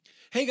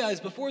Hey guys,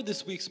 before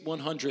this week's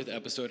 100th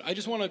episode, I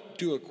just want to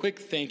do a quick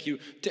thank you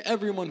to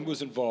everyone who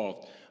was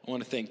involved. I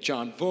want to thank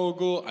John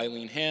Vogel,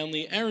 Eileen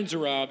Hanley, Aaron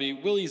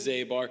Zarabi, Willie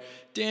Zabar,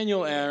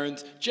 Daniel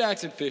Aarons,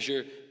 Jackson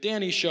Fisher,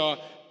 Danny Shaw,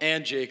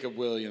 and Jacob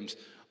Williams.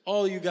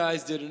 All you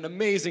guys did an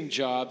amazing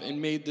job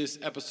and made this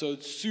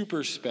episode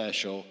super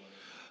special.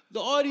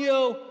 The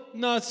audio,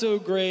 not so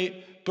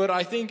great, but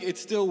I think it's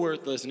still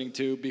worth listening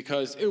to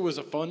because it was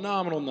a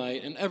phenomenal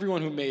night, and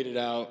everyone who made it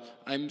out,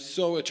 I'm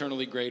so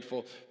eternally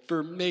grateful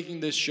for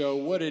making this show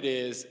what it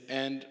is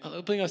and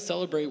helping us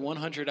celebrate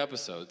 100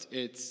 episodes.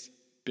 It's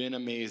been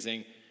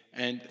amazing,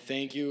 and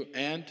thank you,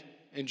 and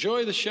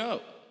enjoy the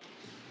show.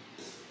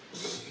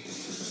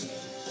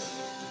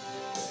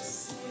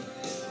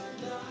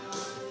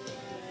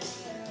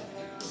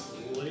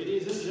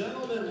 Ladies and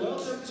gentlemen,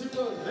 welcome to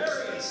a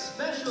very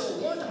special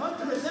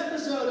 100th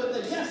episode of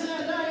the Yes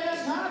and I Am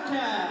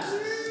podcast.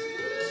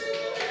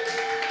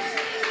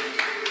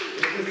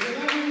 This is the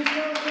number of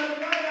shows that are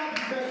right up.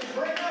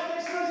 Break out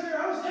next to your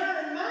host,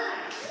 Aaron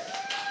Max.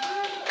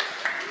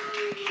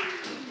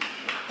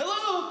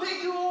 Hello, thank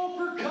you all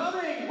for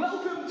coming.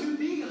 Welcome to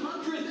the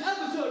 100th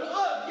episode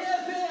of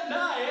Yes and I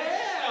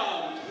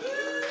Am.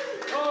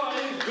 Oh,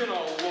 it's been a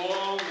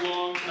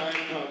long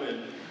time coming.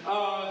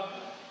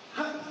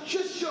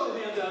 Just show of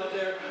hands out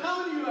there. How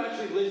many of you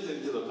actually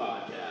listen to the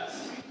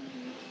podcast?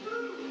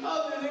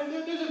 Oh,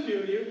 there's a few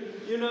of you.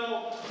 You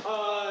know,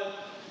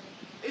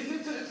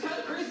 it's kind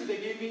of crazy. They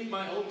gave me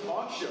my own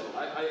talk show.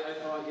 I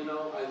thought, you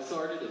know, I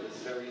started in this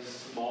very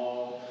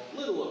small,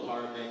 little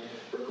apartment,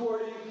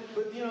 recording,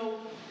 but, you know,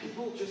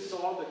 people just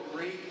saw the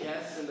great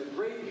guests and the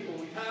great people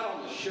we've had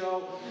on the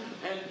show,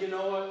 and you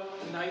know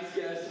what? Tonight's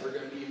guests are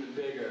going to be even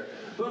bigger.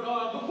 But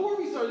before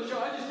we start the show,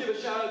 I just give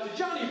a shout out to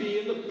Johnny B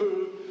in the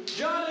booth.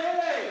 Johnny!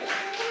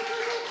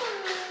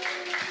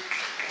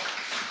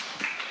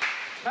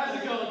 How's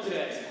it going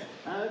today?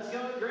 It's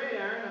going great,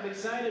 Aaron. I'm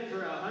excited for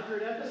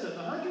 100 episodes.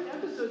 100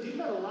 episodes, you've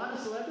met a lot of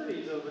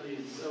celebrities over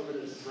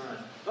this run.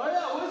 Oh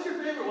yeah, what's your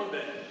favorite one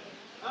been?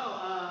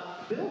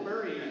 Bill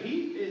Murray.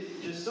 He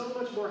is just so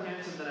much more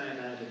handsome than I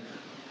imagined.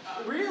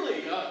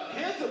 Really?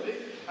 Handsome?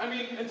 I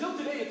mean, until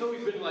today, it's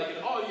always been like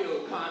an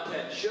audio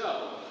content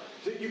show.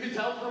 So you can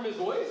tell from his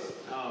voice?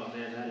 Oh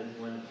man, that is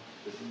one.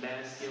 This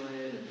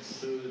masculine and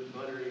smooth,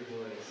 buttery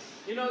voice.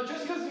 You know,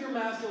 just because you're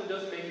masculine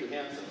doesn't make you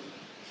handsome.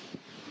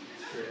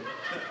 It's true.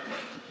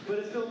 But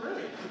it's Bill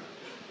Murray.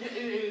 It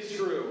is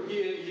true. He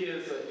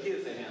is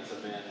a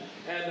handsome man.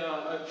 And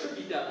a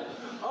tricky devil.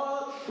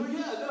 But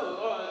yeah,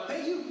 no,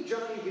 thank you,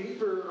 Johnny V,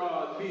 for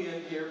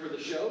being here for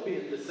the show,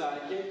 being the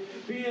sidekick,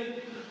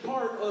 being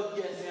part of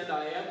Yes and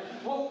I Am.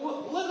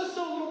 Well, let us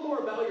know a little more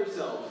about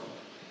yourself.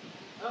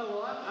 Oh,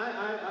 well,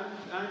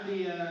 I'm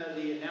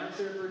the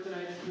announcer for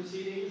tonight's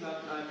proceedings.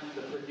 I'm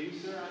the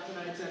producer on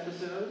tonight's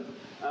episode.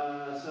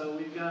 So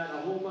we've got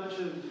a whole bunch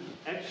of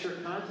extra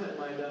content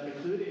lined up,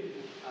 including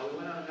we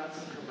went out and got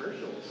some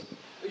commercials.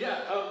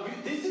 Yeah,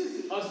 this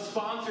is a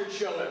sponsored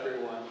show,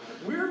 everyone.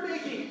 We're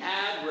making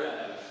ad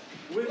rev,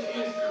 which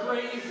is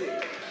crazy.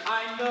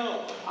 I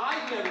know.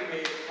 I've never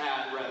made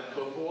ad rev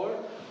before.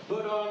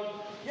 But,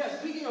 yeah,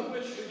 speaking of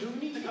which, do we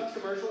need to cut to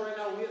commercial right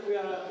now? We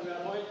got a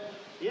point?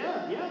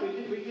 Yeah,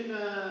 we can.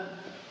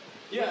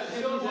 Yeah,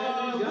 so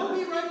we'll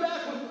be right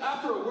back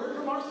after a word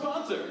from our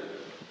sponsor.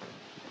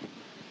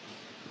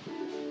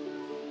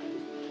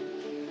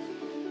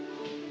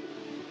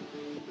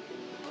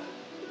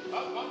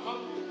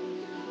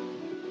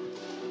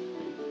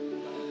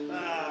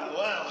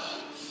 Well,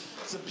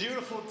 it's a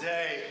beautiful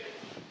day.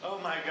 Oh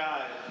my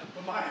God,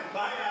 but my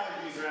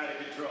allergies are out of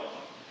control.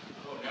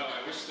 Oh no,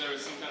 I wish there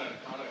was some kind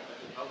of product that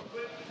could help.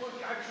 But look,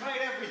 I've tried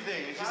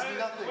everything. It's just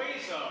nothing.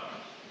 Quasar.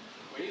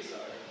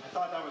 Quasar? I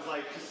thought that was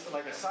just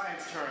like a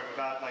science term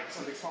about like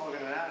something smaller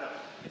than an atom.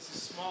 This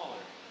is smaller.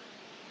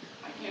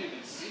 I can't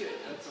even see it.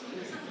 That's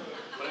amazing.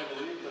 But I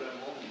believe that I'm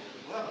holding it.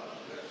 Well,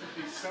 that should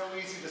be so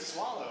easy to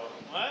swallow.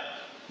 What?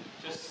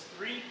 Just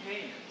 3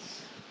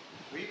 payments.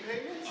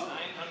 Repayments? $900.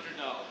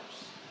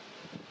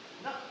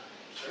 No.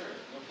 Sure,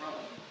 no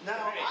problem.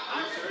 Now, Hey, are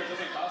you sure it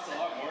doesn't cost a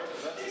lot more?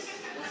 Because that's a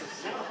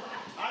steal.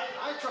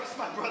 I trust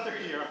my brother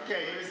here.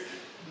 Okay, here's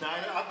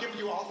I'll give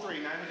you all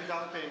 $3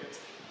 $900 payments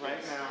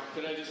right now.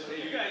 Could I just pay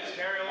you? You guys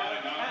carry a lot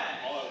of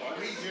cash. All at once?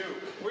 We do.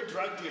 We're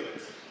drug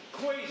dealers.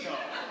 Quasar.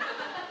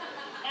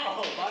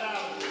 Oh, my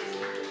allergies.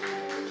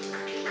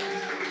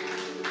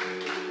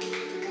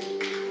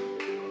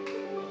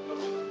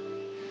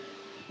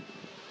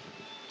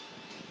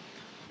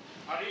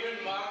 Are you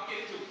in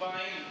market to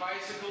buying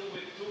bicycle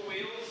with 2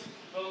 wheels?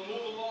 Well,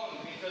 move along,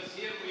 because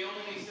here we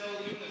only sell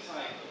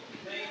unicycle.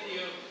 Thank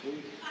you.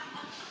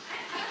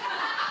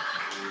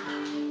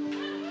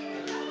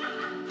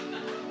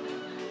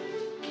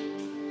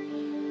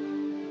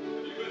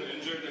 Have you been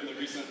injured in the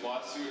recent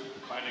lawsuit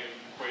finding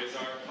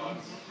Quasar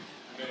caused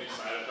many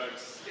side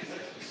effects,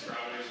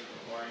 drowning,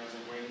 lines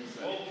of wings?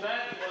 Well,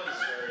 that was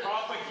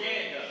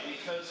propaganda,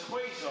 because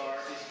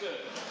Quasar is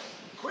good.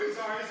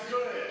 Quasar is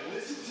good.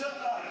 Listen to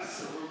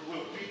us, or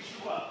we'll beat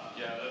you up.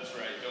 Yeah, that's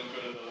right. Don't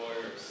go to the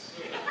lawyers.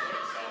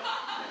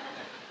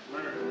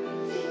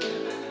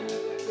 Murder.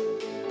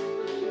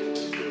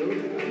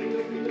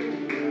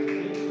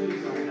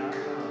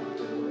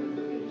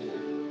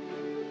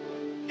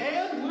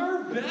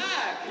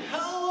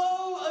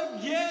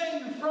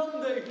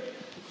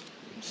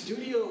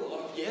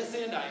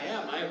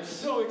 And I am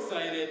so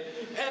excited.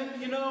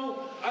 And you know,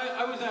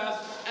 I was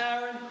asked,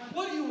 Aaron,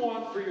 what do you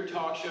want for your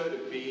talk show to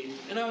be?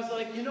 And I was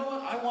like, you know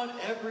what, I want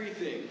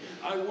everything.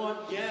 I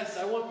want guests,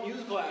 I want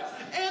musical acts,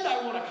 and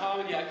I want a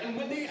comedy act. And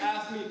when they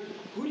asked me,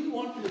 who do you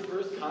want for your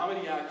first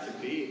comedy act to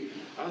be?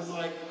 I was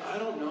like, I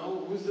don't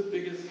know, who's the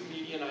biggest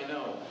comedian I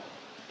know?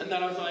 And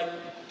then I was like,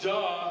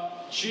 duh,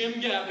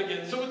 Jim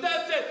Gaffigan. So with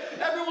that said,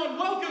 everyone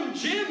welcome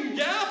Jim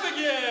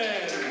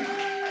Gaffigan!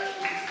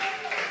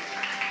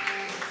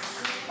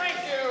 Thank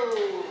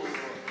you!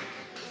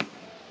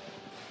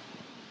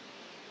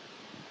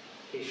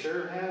 He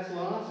sure has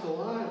lost a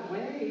lot of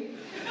weight.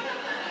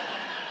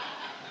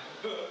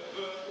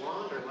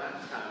 Longer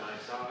last time I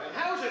saw him.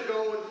 How's it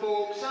going,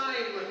 folks?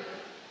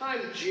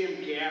 I'm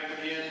Jim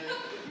Gaffigan.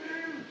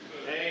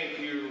 Thank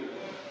you.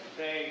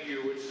 Thank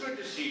you. It's good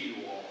to see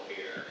you all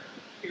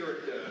here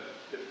at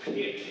the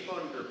Pit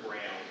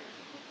Underground.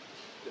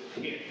 The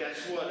Pit.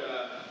 That's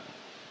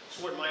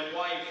what my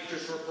wife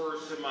just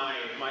refers to my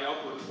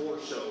upper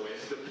torso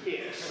as the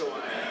Pit. So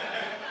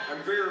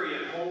I'm very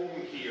at home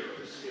here.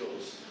 This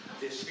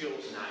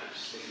feels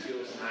nice. This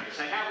feels nice.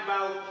 I have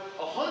about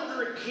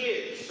 100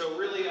 kids, so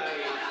really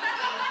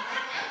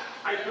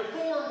I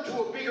perform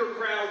to a bigger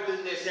crowd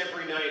than this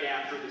every night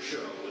after the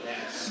show.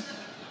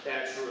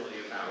 That's really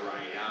about right.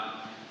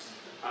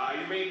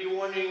 You may be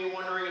wondering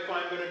if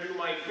I'm going to do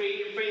my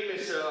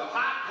famous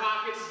Hot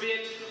Pockets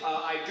bit.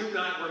 I do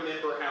not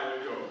remember how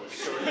it goes,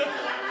 so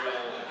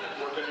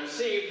we're going to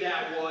save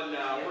that one.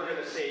 We're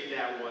going to save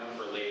that one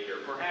for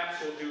later.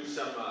 Perhaps we'll do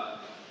some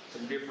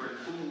different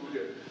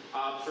food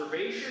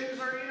observations,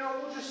 or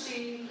we'll just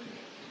see.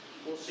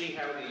 We'll see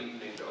how the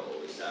evening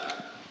goes.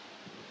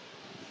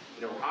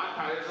 Hot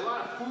Pockets. There's a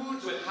lot of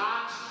foods with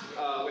hot in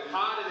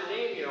the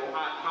name.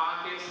 Hot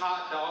Pockets,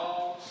 hot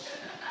dogs.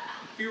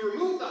 If you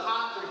remove the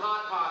hot from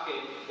Hot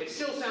Pocket, it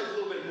still sounds a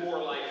little bit more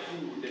like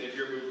food than if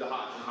you remove the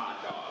hot from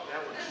hot dog.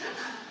 That one's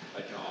just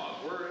a dog.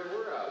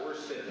 We're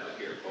spinning up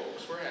here,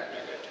 folks. We're having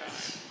a good time.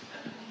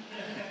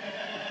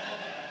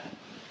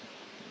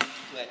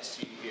 Let's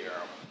see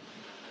here.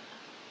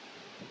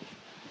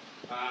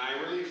 I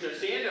released a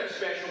stand-up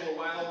special a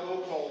while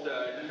ago called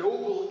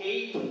Noble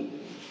Ape.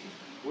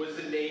 Was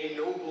the name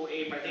Noble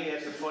Ape? I think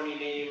that's a funny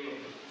name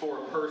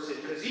for a person,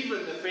 because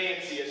even the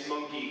fanciest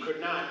monkey could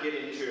not get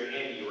into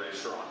any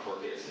restaurant or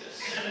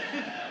business.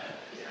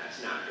 Yeah,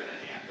 it's not going to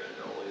happen,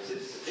 though.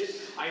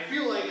 I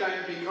feel like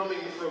I'm becoming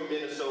from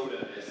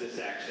Minnesota as this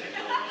accent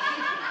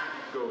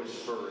goes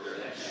further.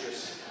 That's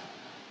just...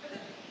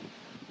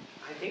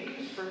 I think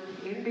he's from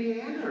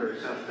Indiana or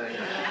something.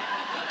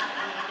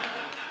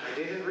 I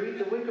didn't read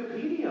the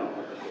Wikipedia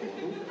article.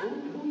 Who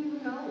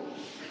even knows?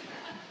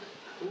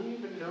 Who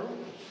even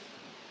knows?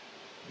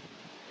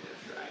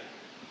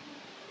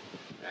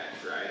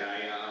 That's right.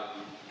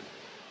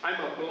 I'm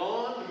a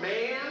blonde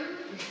man,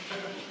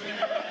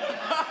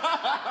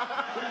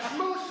 which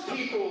most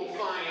people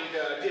find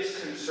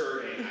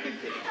disconcerting, I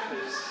think,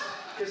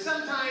 because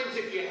sometimes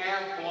if you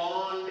have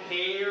blonde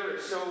hair,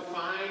 it's so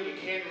fine you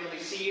can't really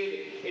see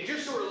it. It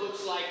just sort of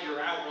looks like your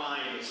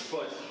outline is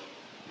fuzzy.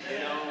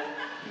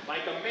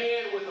 Like a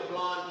man with a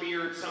blonde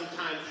beard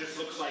sometimes just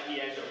looks like he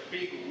has a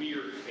big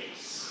weird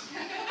face.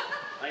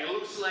 Like it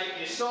looks like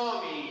you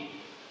saw me,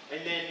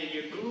 and then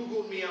you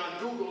Googled me on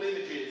Google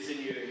Images, and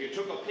you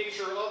took a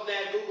picture of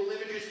that Google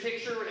Images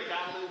picture, and it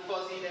got a little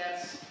fuzzy.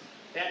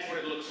 That's what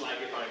it looks like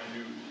if I'm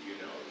nude,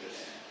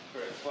 just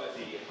sort of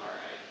fuzzy. All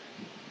right,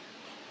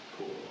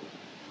 cool.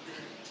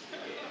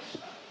 Yes.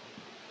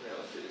 What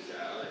else is?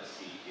 Let's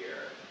see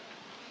here.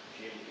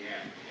 Jim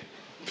Gaffigan.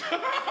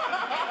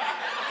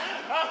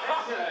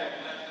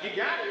 You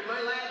got it.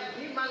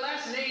 My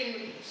last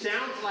name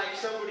sounds like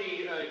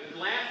somebody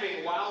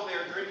laughing while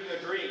they're drinking a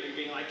drink and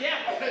being like,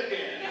 yeah,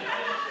 again.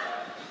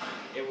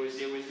 It was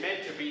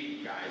meant to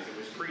be, guys. It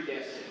was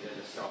predestined in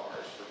the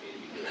stars for me to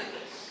be doing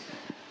this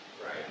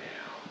right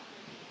now.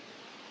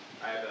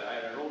 I have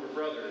an older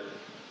brother.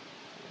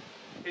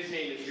 His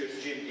name is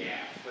just Jim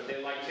Gaff, but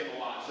they liked him a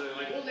lot, so they're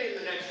like, we'll name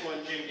the next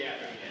one Jim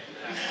Gaffigan.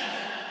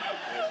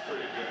 That's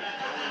pretty good.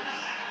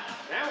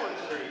 That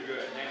one's pretty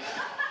good.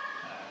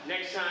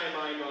 Next time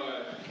I'm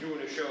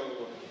doing a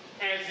show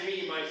as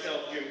me,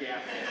 myself, Jim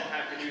Gaffigan, I'll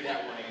have to do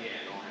that one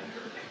again. I'll have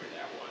to remember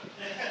that one.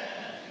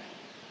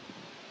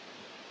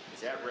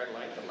 Is that red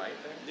light the light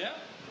there? Yeah.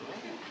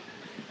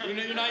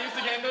 You're not used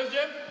to getting those,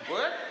 Jim?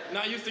 What?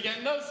 Not used to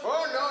getting those?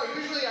 Oh, no.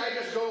 Usually I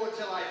just go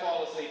until I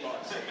fall asleep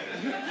on stage.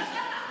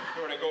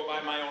 Sort of go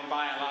by my own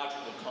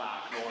biological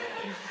clock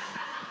normally.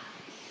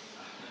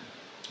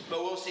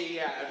 But we'll see,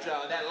 if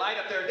that light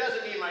up there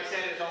doesn't mean my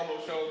set is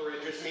almost over.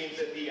 It just means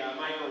that the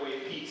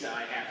microwave pizza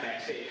I have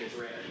backstage is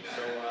ready.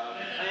 So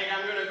I think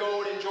I'm going to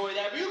go and enjoy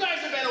that. But you guys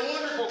have been a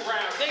wonderful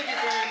crowd. Thank you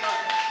very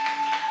much.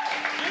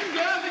 Jim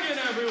Gaffigan,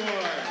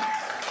 everyone!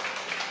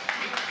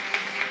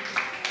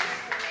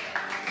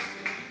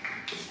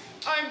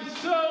 I'm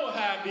so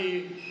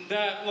happy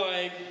that,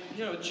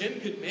 Jim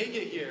could make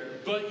it here.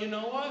 But you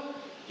know what?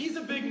 He's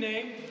a big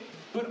name.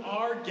 But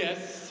our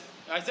guests,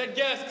 I said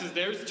guests because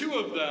there's two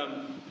of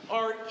them,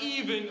 are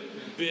even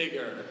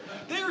bigger.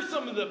 They're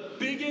some of the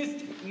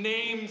biggest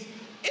names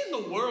in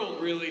the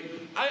world, really.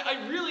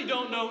 I really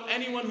don't know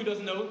anyone who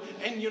doesn't know.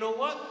 And you know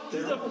what?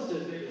 They're almost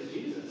as big as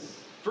Jesus.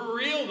 For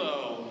real,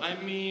 though. I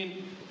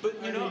mean,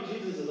 but you know.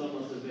 Jesus is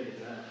almost as big as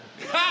that.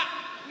 Ha!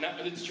 No,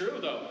 it's true,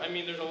 though. I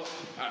mean,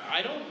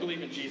 I don't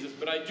believe in Jesus,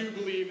 but I do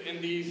believe in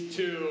these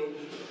two.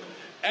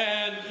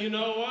 And you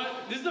know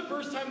what? This is the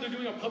first time they're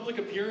doing a public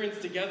appearance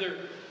together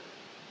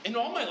in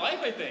all my life,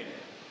 I think.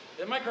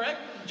 Am I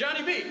correct?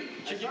 Johnny B.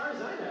 As far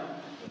as I know.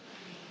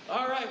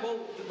 All right, well,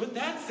 with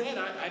that said,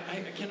 I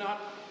cannot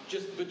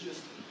just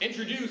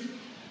introduce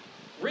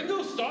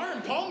Ringo Starr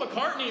and Paul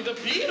McCartney, the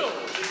Beatles.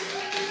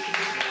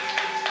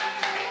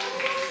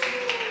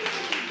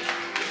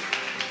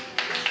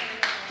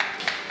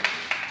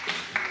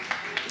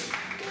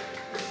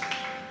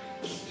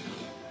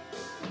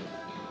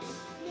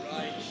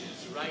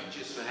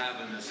 Righteous for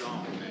having us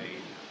on,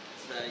 mate.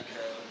 It's very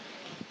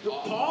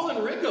cool. Paul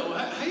and Ringo,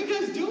 how you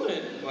guys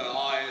doing? Well,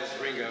 I,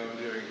 as Ringo, am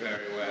doing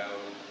very well.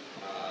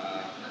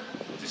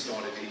 Just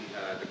started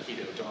the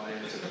keto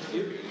diet.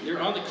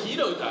 You're on the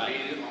keto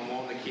diet? I'm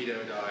on the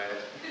keto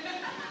diet.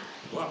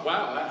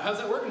 Wow, how's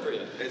that working for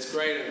you? It's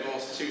great. I've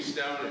lost 2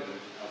 stone in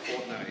a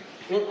fortnight.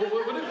 What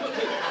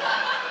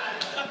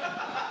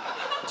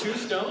 2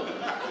 stone?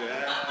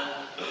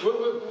 Yeah.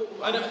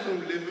 I'm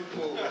from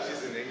Liverpool, which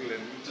is in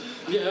England.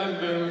 Yeah, I'm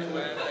very.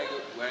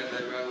 Where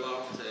they roll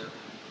off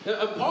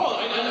to? Paul,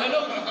 I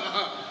know.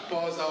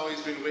 Paul's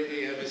always been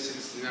witty ever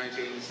since the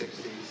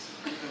 1960s.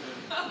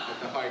 At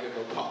the height of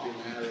a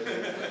popularity.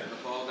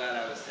 Before that,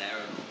 I was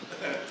terrible.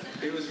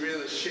 He was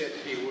real as shit,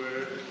 he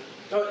were.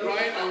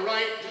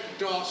 Right,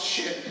 DOS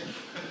shit.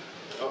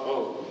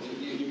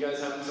 You guys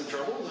having some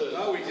trouble?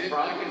 Oh, we did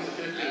back in the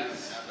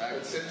 50s. Yeah,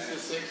 But since the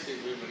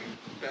 60s, we've been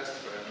best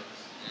friends.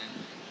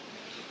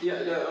 Yeah,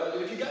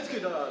 if you guys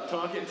could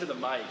talk into the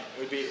mic, it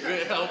would be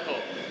really helpful.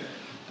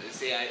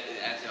 See,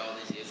 after all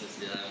these years, I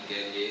still haven't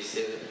gotten used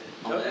to it.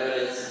 Oh, there it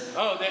is.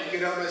 Oh, You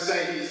can almost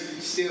say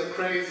he's still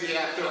crazy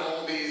after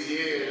all these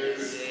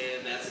years.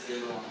 Yeah, that's a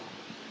good one.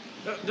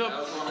 That No,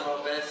 was one of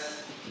our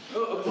best.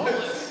 Paul,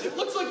 it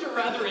looks like you're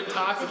rather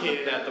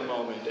intoxicated at the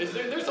moment. Is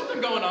there's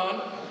something going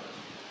on?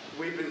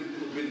 We've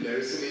been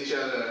dosing each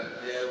other.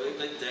 Yeah, we've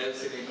been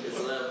dosing it. It's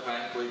a little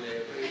prank we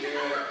do. We do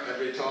it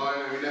every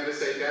time, and we never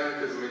stay down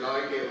because we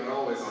like it. We're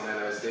always on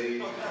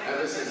LSD.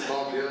 Ever since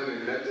Bob Dylan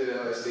invented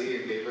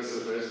LSD and gave us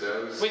the first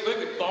dose. Wait,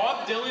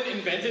 Bob Dylan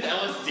invented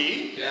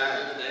LSD?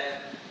 Yeah.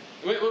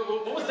 Wait,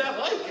 what was that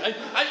like?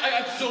 I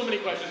have so many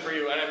questions for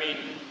you, and I mean,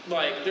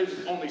 like,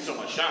 there's only so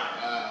much time.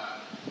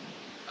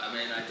 I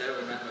mean, I don't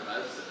remember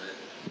most of it.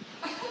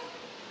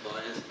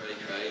 But it's pretty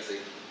crazy.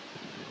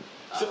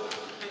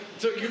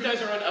 So you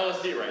guys are on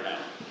LSD right now?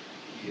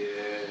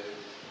 Yeah.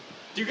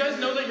 Do you guys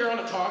know that you're on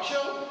a talk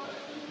show?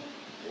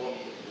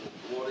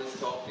 What is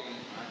talking?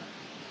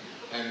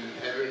 And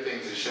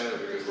everything's a show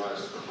because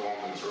life's a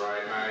performance,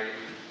 right, mate?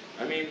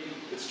 I mean,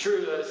 it's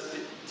true that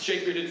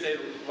Shakespeare did say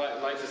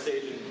life's a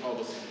stage and all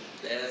those.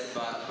 There's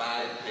about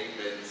 5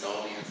 people in this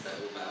audience that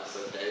will have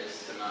some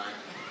dose tonight.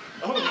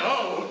 Oh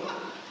no!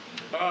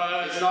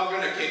 It's not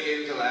going to kick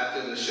in till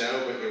after the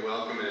show, but you're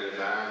welcome in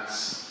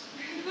advance.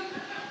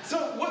 So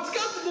what's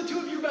got the two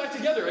of you back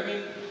together? I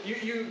mean,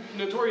 you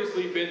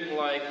notoriously been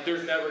like,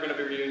 there's never going to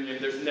be a reunion,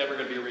 there's never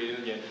going to be a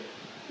reunion.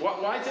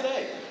 Why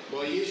today?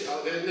 Well,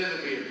 there'll never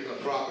be a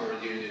proper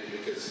reunion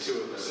because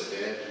 2 of us are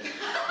dead.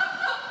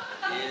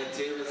 Yeah,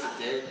 2 of us are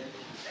dead.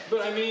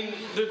 But I mean,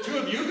 the 2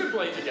 of you could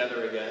play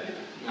together again.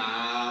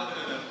 Nah,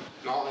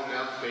 not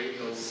enough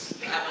Beatles.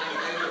 I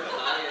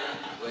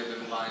mean, we've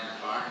been playing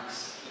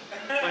pranks.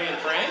 Playing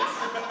pranks?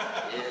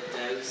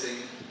 Yeah, dosing.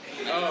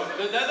 Oh,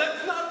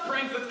 that's not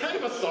pranks, that's kind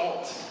of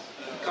assault.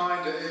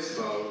 Kinda is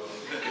both.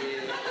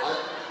 Yeah.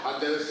 I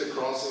dosed a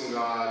crossing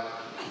guard.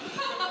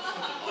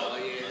 Oh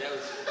yeah, that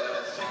was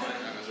fine.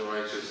 That was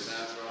righteous.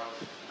 That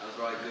was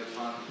right good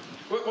fun.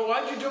 Well,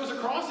 why'd you dose a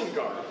crossing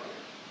guard?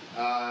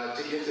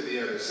 To get to the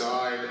other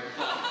side.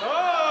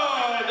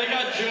 Oh, they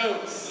got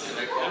jokes.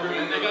 They call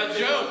Everyone, me they got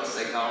jokes.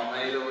 They call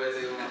me the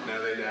Wizzy one.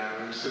 No, they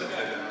don't. They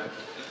don't.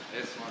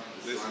 This one.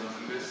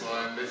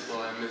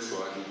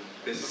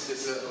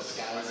 This little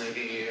scouser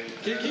here.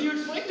 Can you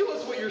explain to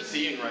us what you're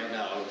seeing right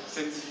now,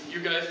 since you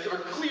guys are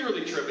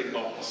clearly tripping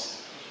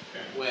balls?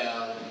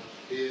 Well,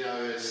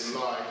 there's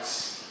some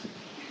lights.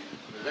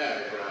 They're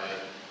very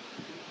bright.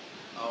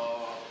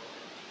 Oh,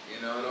 you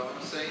know what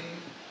I'm saying?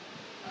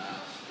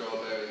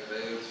 Strawberry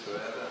Fields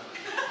Forever.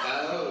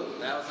 Oh.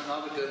 That was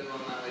another good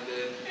one that we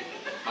did.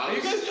 Are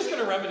you guys just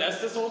gonna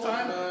reminisce this whole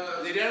time?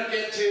 They don't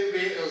get 2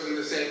 Beatles in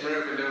the same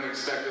room and don't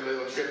expect a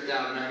little trip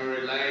down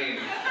memory lane.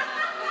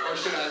 Or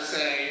should I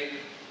say,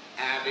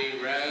 Abbey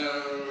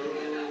Road?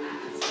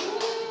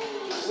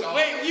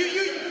 Wait,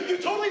 you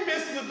totally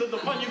missed the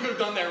pun you could have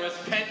done there was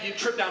you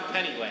tripped down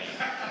Penny Lane.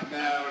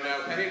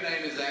 No, Penny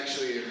Lane is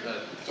actually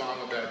a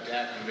song about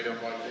death, and we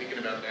don't like thinking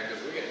about that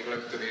because we're getting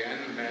close to the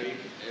end, mate.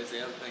 Here's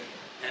the other thing.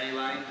 Penny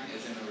Lane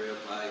isn't a real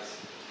place.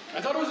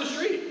 I thought it was a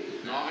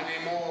street. Not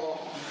anymore.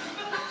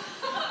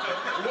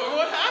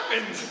 What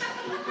happened?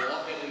 We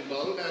bought it and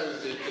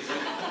bulldozed it because we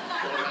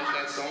don't like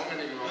that song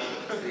anymore.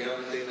 It's the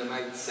only thing that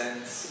made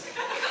sense.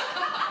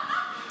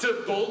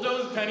 To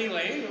bulldoze Penny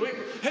Lane? Wait,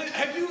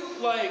 have you,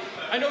 like,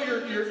 I know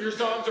your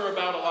songs are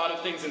about a lot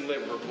of things in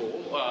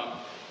Liverpool.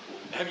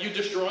 Have you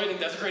destroyed and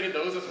desecrated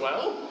those as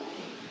well?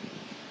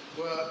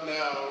 Well,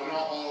 no,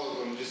 not all of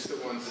them, just the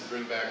ones that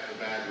bring back the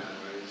bad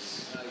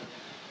memories.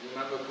 You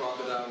remember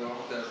Crocodile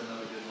Rock? That was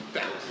another good one.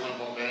 That was one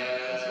of them,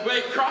 man.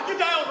 Wait,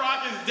 Crocodile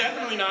Rock is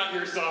definitely not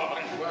your song.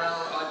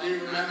 Well, I do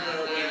remember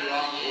when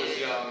Rock was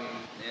young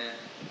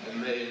Yeah.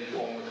 and me and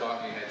Paul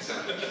McCartney had so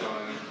much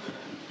fun.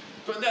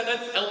 But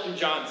that's Elton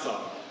John's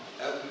song.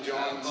 Elton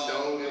John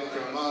stole it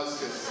from us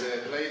because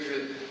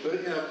plagiarism. But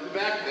you know,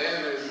 back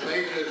then, there was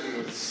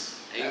plagiarism was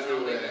He's not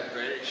everywhere. even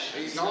British.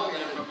 He's not not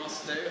even even- from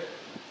us too.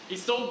 He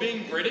stole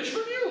being British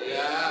from you?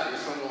 Yeah,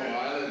 he's from Long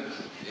Island.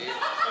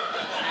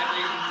 Never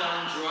even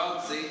done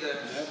drugs either.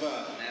 Never.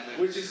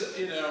 Never. Which is,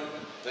 you know,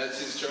 that's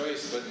his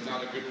choice, but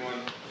not a good one.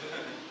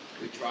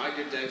 We tried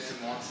to dose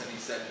him once and he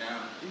said no.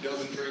 He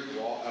doesn't drink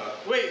water.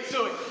 Wait,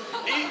 so you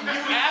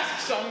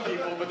asked some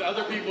people, but the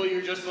other people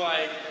you just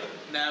like...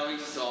 No, he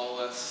saw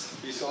us.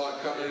 You saw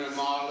it coming a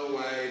mile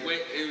away.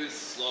 Wait, it was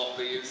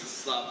sloppy. It was a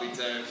sloppy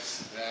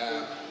dose.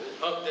 Yeah.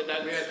 Oh,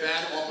 that's... We had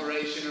bad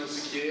operational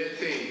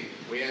security.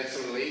 We had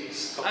some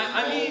leaks.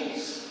 I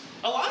mean,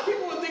 a lot of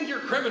people would think you're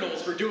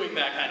criminals for doing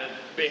that kind of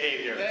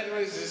behavior. That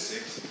was the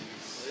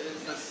 60s.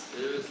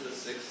 It was the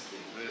 60s.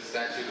 The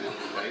statute of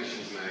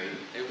limitations, mate.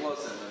 It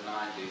was in the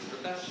 90s,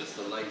 but that's just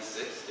the late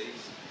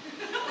 60s.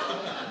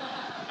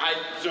 I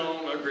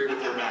don't agree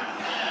with your math.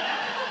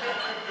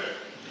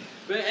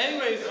 But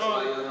anyways, That's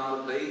why you're not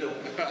a Beatle.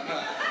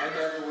 I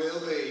never will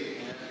be.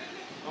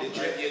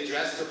 You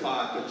dress the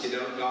part, but you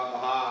don't got the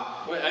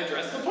heart. wait, I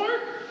dressed the part?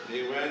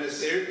 You wear the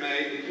suit,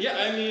 mate. Yeah,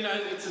 I mean,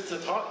 it's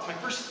my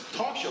first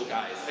talk show,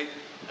 guys.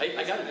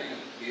 I got it.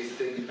 Here's the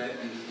thing,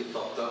 you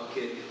fucked up,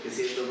 kid. Because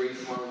here's the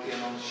reason why we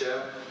came on the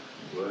show.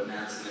 We're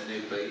announcing the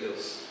new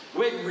Beatles.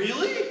 Wait,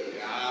 really?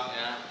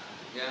 Yeah.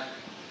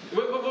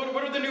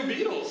 What are the new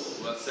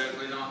Beatles? Well,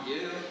 certainly not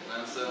you.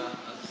 That's a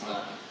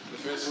start. The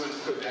first one's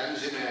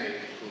Kuvangene.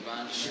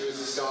 She was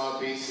the star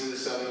of Beast in the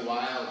Southern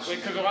Wild.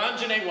 Wait,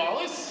 Janae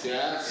Wallace?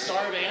 Yeah.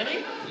 Star of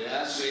Annie?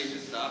 Yeah, She's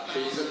she's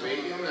a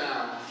Beatle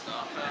now.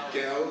 Stop now.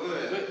 Get over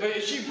it. Wait,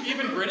 is she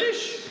even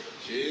British?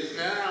 She is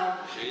now.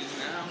 She's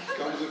now.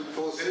 Comes with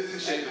full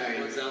citizenship,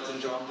 Was mate.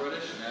 Elton John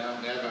British? No.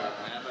 Never.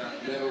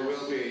 Never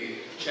will be.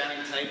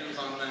 Channing Tatum's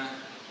on there.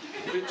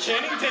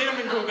 Channing Tatum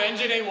and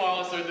Janae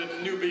Wallace are the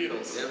new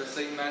Beatles. You ever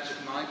seen Magic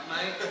Mike,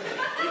 mate?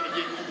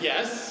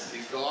 Yes.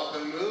 He's got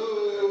the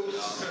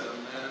moves.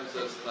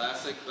 Those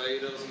classic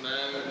Beatles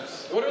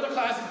moves. What are the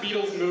classic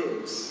Beatles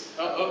moves?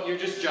 Oh, you're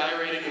just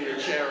gyrating in your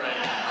chair right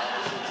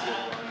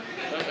now.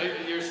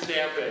 You're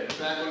stamping.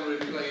 Back when we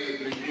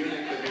played in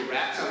Munich, there'd be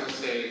rats on the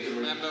stage. And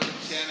Remember when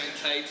Channing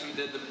Tatum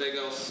did the big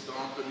old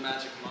stomp with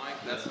Magic Mike?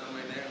 That's when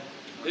we knew.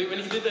 When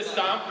he did the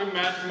stomp with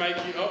Magic Mike,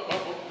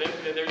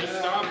 they're just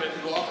stomping.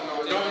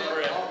 We're going for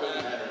it. We did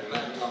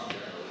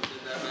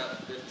that about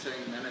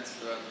 15 minutes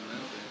throughout the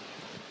movie.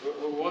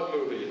 What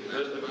movie?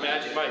 The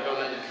Magic Mike.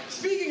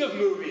 Speaking of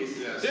movies,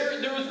 Yes.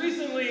 there was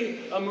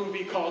recently a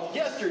movie called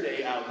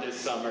Yesterday out this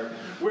summer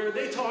where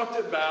they talked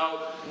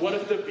about what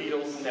if the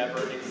Beatles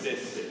never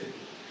existed.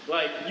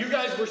 Like, you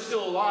guys were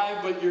still alive,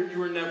 but you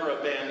were never a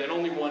band, and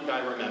only one guy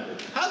remembered.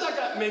 How'd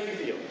that make you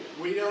feel?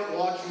 We don't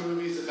watch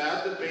movies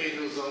about the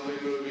Beatles, only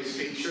movies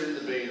featuring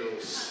the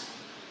Beatles.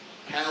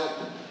 Help.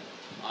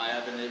 I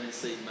haven't even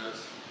seen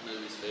most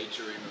movies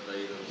featuring the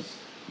Beatles.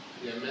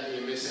 You're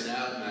missing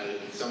out,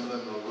 mate. Some of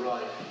them are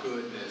right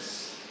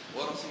goodness.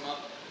 What are some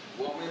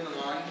What me in the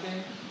Lion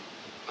King?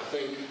 I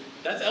think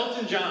That's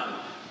Elton John.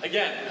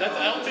 Again, that's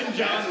Elton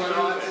John's movie.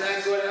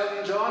 that's what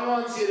Elton John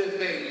wants you to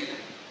think.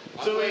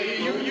 So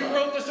you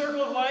wrote The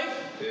Circle of Life?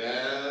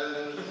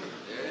 Yeah.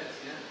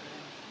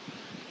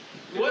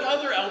 What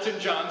other Elton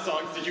John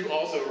songs did you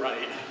also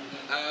write?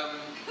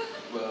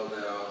 Well,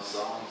 there are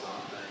songs,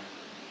 aren't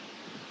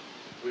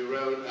they? We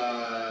wrote,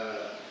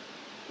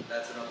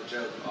 That's another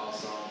joke. All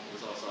song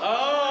was all song.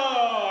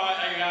 Oh,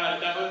 I got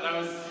it.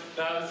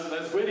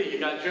 That's witty. You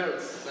got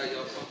jokes. Is that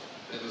your song?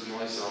 that was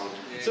my song.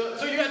 Yeah.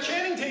 So you got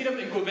Channing Tatum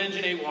and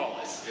Janae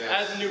Wallace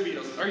Yes. as the new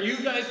Beatles. Are you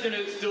guys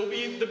gonna still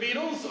be the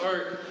Beatles,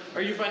 or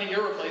are you finding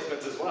your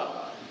replacements as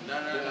well? No.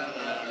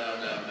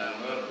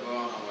 We're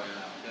on our way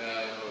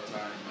now.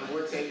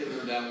 We're taking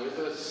them down with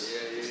us.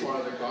 Yeah. It's part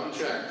of the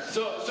contract.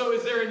 So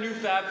is there a new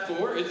Fab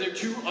Four? Is there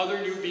 2 other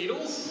new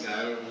Beatles?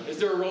 No. Is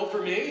there a role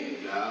for me?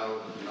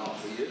 No. Not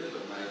for you,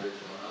 but maybe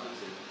for another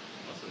two.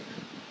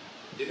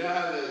 You know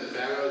how the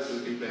pharaohs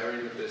would be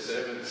buried with their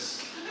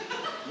servants?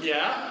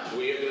 Yeah.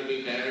 We are going to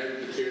be buried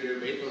with the 2 new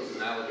Beatles,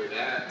 and that'll be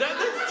that.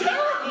 That's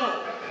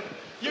terrible.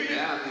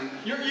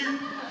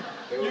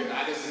 They will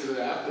guide us into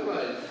the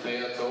afterlife. They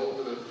are told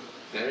to the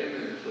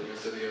ferryman to bring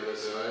us to the other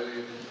side.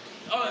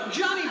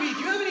 Johnny B, do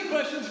you have any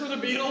questions for the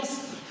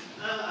Beatles?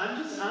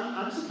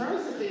 I'm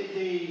surprised that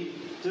they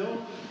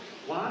don't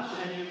watch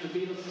any of the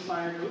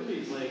Beatles-inspired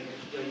movies, like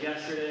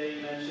Yesterday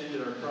you mentioned,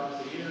 or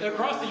Across the Universe.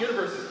 Across the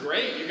Universe is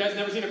great. You guys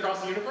never seen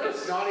Across the Universe?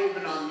 It's not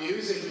even on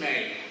music,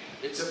 mate.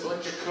 It's a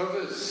bunch of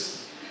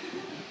covers.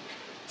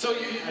 So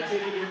I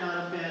take it you're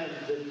not a fan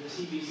of the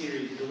TV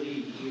series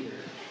Glee either.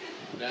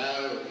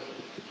 No.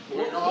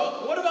 We're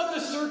not. What about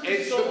the Cirque du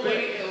It's the Soleil?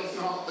 Beatles,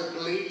 not the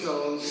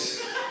Gleetles.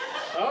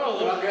 Oh,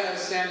 We'll look. get a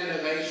standing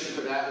ovation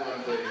for that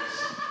one, please.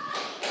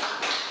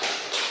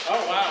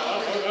 Oh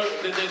wow.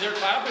 They're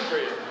clapping for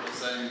you.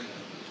 Same.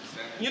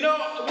 You know,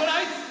 when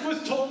I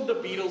was told the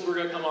Beatles were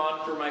going to come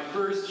on for my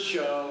first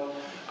show,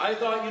 I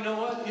thought, you know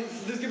what,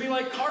 this is going to be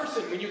like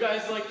Carson when you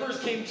guys like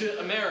first came to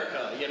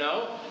America, you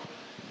know?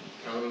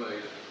 Totally.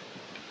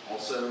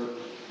 Also,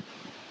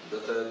 the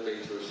third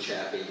Beatle was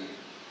Chappie.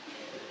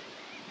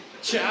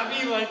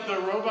 Chappie, like the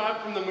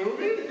robot from the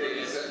movie?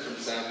 Is that from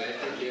South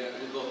Africa? Yeah,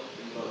 we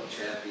got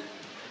Chappie.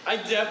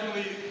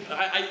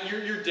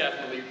 You're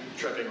definitely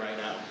tripping right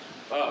now.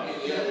 Oh.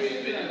 Yeah, we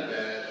admitted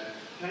that.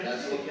 Can I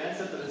just say,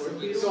 guys, at the fourth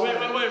Beatles? Sorry,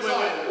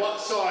 Wait. What?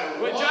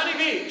 Sorry, Wait, what? Johnny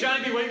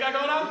V, what you got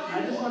going on?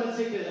 I just want to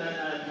take a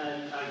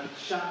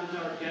shot in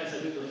the dark guess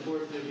at who the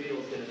fourth new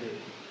Beatles going to be.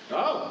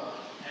 Oh.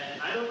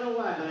 And I don't know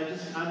why, but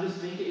I'm just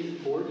thinking, is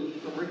it Morty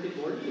from Rick and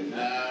Morty? Is that-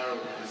 No,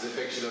 it's a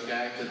fictional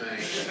character, mate.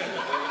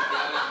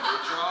 We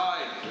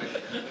tried.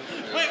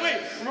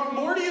 Wait,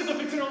 Morty is a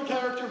fictional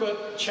character,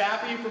 but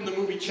Chappie from the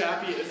movie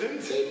Chappie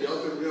isn't? They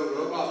built a real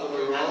robot on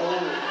their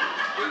own.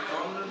 We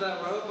founded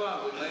that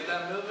robot. We made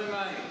that movie,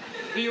 mate.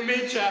 You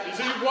made Chappie,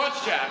 so you've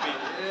watched Chappie.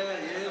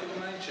 Yeah, we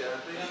made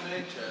Chappie. I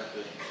made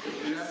Chappie.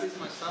 Chappie's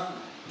my son.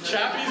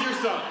 Chappie's your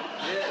son.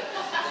 Yeah.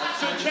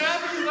 So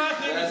Chappie's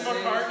last name is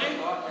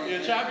McCartney?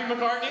 Yeah, Chappie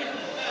McCartney?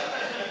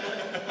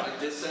 I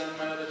disown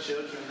my other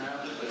children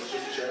now. Let's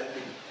just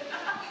Chappie.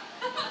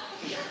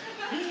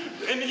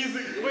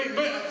 And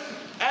but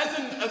as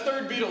a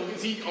third Beatle,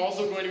 is he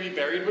also going to be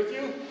buried with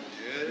you?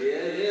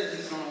 Yeah.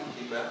 He's going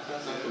to be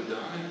baptized Uncle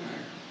Donnie,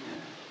 man.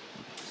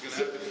 He's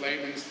gonna have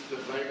the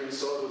flaming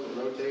sword with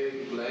the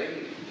rotating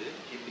blade.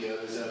 Keep the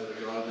others out of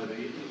the Garden of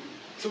Eden.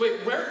 So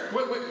wait,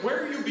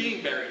 where are you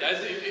being buried?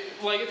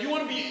 Like, if you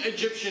want to be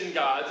Egyptian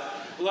gods,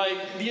 like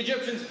the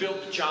Egyptians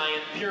built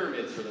giant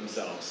pyramids for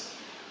themselves.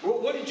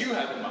 What did you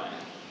have in mind?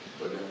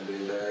 We're going to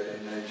be buried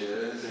in New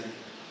Jersey.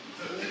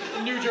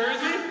 New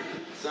Jersey?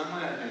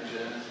 Somewhere in New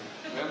Jersey.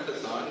 We haven't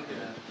decided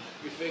yet.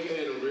 We figure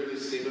it'll really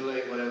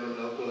stimulate whatever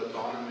local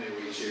economy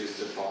we choose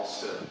to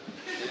foster.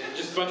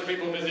 Just a bunch of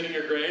people visiting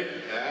your grave?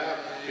 Yeah,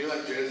 I feel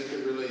like Jersey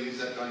could really use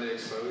that kind of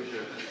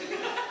exposure.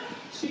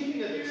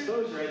 Speaking of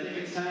exposure, I think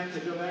it's time to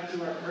go back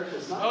to our commercial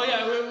slot. Oh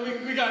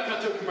yeah, we got to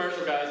cut to a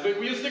commercial, guys. But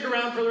will you stick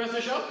around for the rest of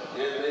the show?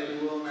 Yeah, maybe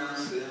we'll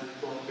announce the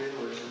fourth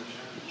Beatle in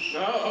the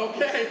show. Oh,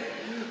 okay.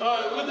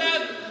 With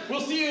that,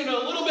 we'll see you in a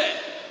little bit.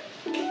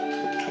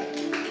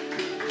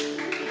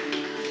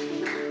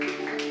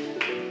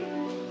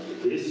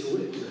 This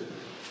winter,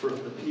 from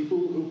the people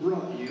who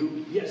brought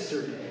you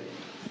yesterday,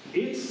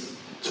 it's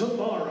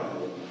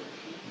Tomorrow,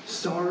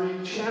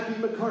 starring Chappie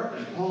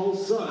McCartney,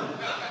 Paul's son.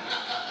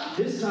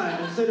 This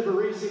time, instead of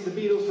erasing the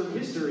Beatles from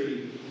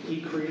history,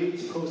 he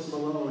creates Post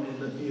Malone in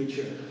the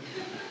future.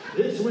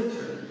 This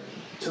winter,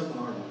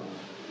 Tomorrow.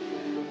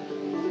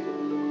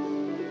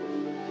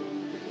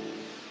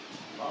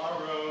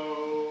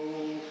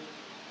 Tomorrow,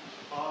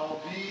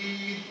 I'll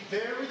be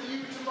there with you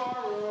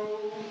tomorrow.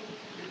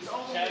 It's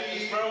only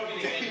Chappie's broken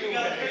again. We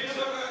gotta fix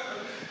it.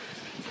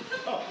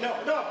 Oh, no,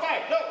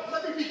 fine, no,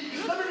 let me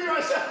be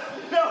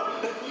myself. No.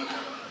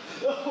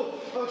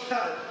 Oh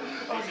God.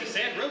 He's a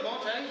sad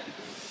robot, eh?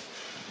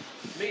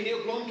 Me, Neil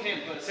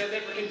Blomkamp, South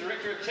African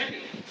director of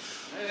Chappie.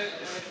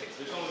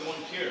 There's only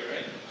one cure,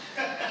 right?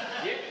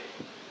 Yep.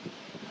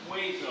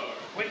 Quasar.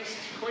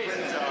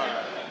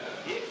 Quasar.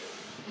 Yes.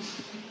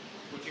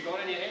 What you got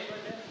in your hand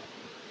right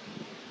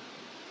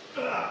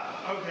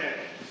now? Okay.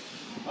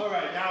 All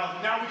right,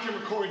 now we can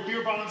record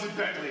beer bongs and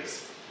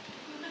Bentleys.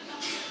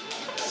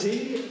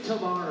 See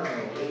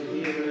Tomorrow in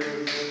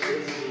theaters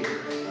this year.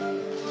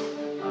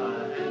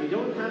 And we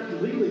don't have to,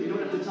 legally, we don't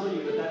have to tell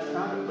you that that's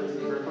product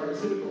placement for a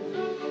pharmaceutical.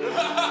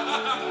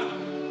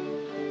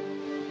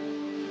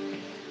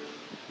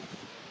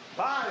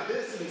 Buy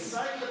this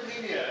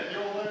encyclopedia and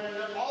you'll learn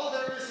all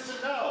there is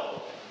to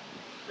know.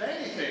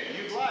 Anything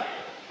you'd like.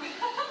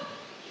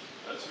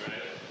 That's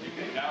right. You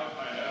can now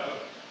find out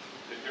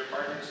if your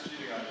partner's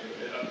cheating on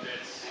you. It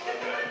updates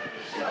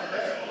automatically. Right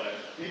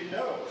there. It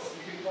knows.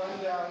 You can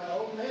find out,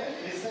 oh man,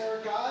 is there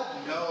a God?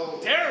 No.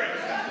 Derek!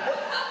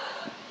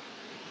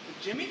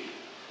 Jimmy?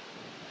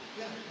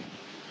 Yeah.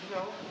 You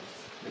know,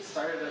 It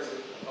started as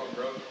a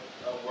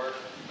work.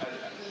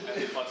 I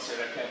did flustered.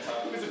 I can't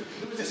tell.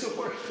 it was just a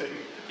work thing.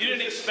 You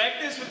didn't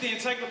expect this with the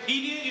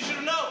encyclopedia? You should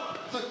have known.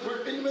 Look,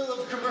 we're in the middle of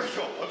a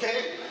commercial,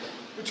 okay?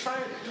 We're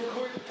trying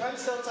to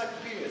sell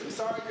encyclopedias. I'm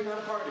sorry you're not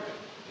a part of it.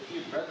 If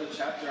you'd read the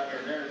chapter on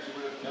your marriage, you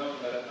would have known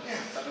that at the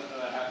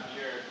 7.5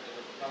 year, it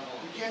would become a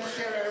You can't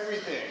share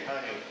everything,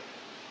 honey.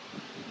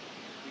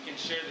 We can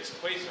share this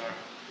Quasar.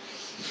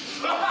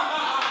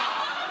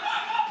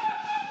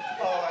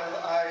 Oh,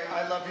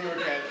 I love you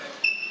again.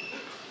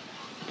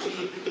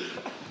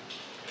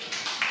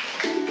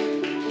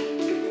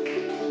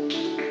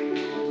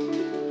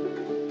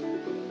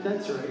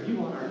 That's right, you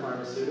want our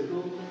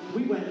pharmaceutical.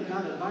 We went and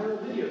got a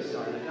viral video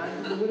star, the guy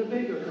from the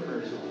Winnebago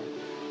commercial.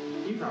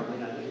 You probably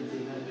haven't even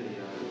seen that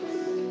video.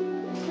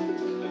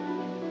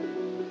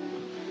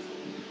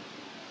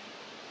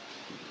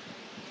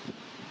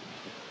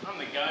 I'm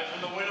the guy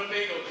from the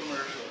Winnebago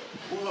commercial.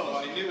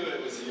 Whoa, I knew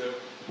it was you.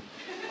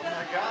 Oh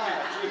my God.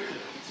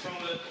 It's from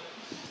the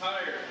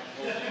tire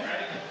I'm holding,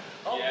 right?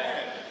 Oh Yeah.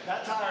 man,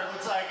 that tire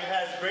looks like it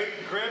has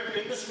great grip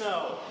in the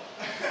snow.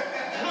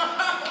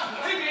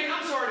 Hey man,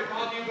 I'm sorry to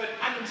bother you, but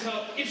I can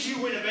tell it's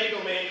you,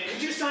 Winnebago man.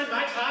 Could you sign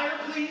my tire,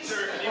 please?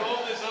 Sir, can you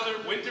hold this other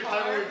winter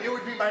tire? It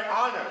would be my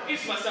honor.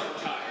 It's my summer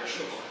tire,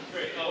 sure.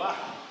 Great. Oh, Wow.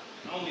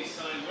 I only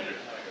sign winter tires.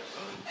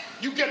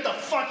 You get the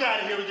fuck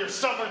out of here with your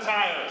summer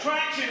tire.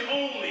 Traction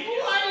only.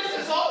 Why does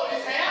this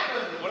always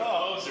happen? What a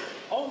poser.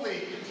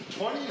 Only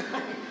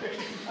 29.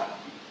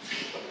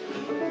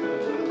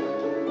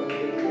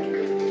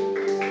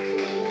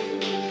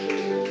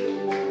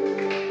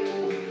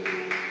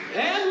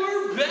 And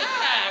we're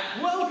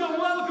back! Welcome,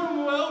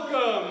 welcome,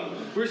 welcome!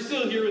 We're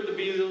still here with the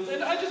Beatles,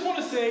 and I just want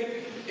to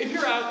say, if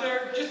you're out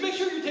there, just make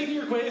sure you're taking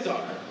your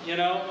Quasar. You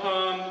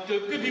know, the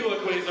good people at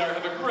Quasar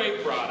have a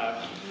great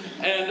product.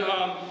 And,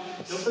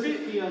 Don't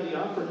forget the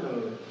offer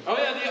code. oh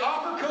yeah, the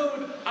offer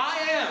code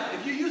IAM.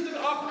 If you use the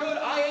offer code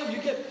IAM,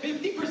 you get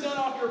 50%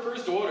 off your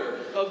first order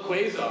of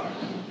Quasar.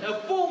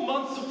 A full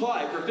month's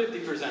supply for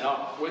 50%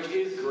 off, which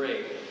is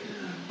great.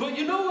 But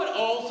you know what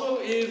also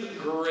is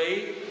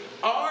great?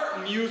 Our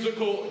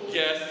musical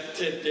guest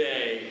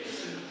today.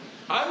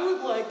 I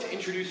would like to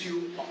introduce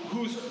you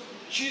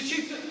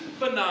she's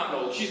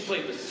phenomenal. She's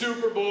played the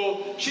Super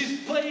Bowl,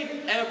 she's played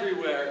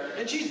everywhere,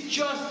 and she's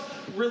just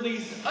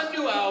released a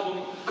new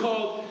album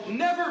called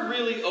Never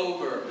Really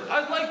Over.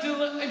 I'd like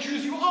to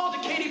introduce you all to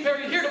Katy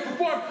Perry, here to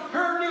perform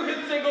her new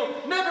hit single,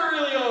 Never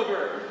Really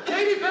Over.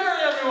 Katy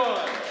Perry,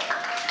 everyone!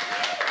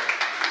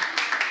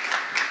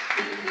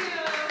 Thank you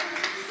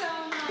so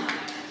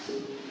much.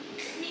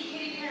 It's me,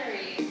 Katy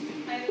Perry.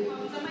 I have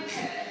poems on my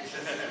head.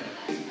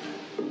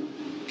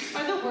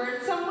 Are the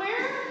words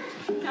somewhere?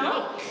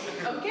 No?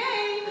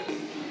 Okay.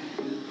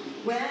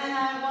 When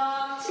I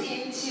walked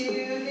into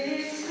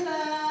this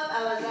club, I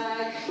was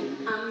like,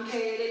 I'm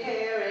Katy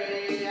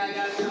Perry. I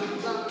got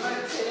jumps on my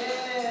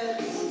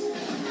tits.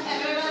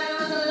 Everybody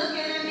was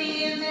looking at me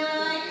and they were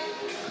like,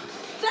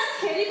 that's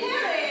Katy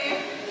Perry.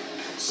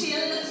 She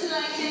looks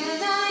like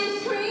an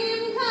ice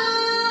cream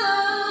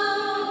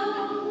cone.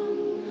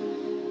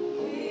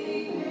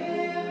 Katy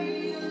Perry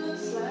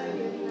looks like an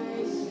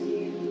ice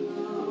cream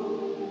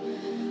cone.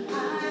 I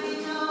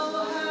know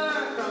her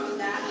from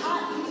that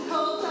hot and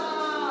cold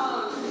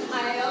song. I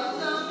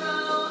also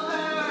know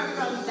her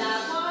from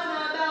that one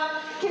about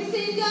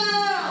kissing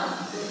girls.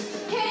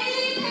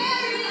 Katy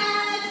Perry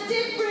adds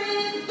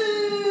different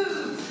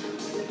foods.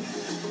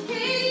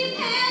 Katy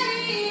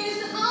Perry is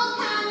all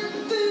kinds of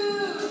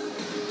food.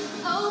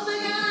 Oh my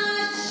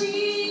God, she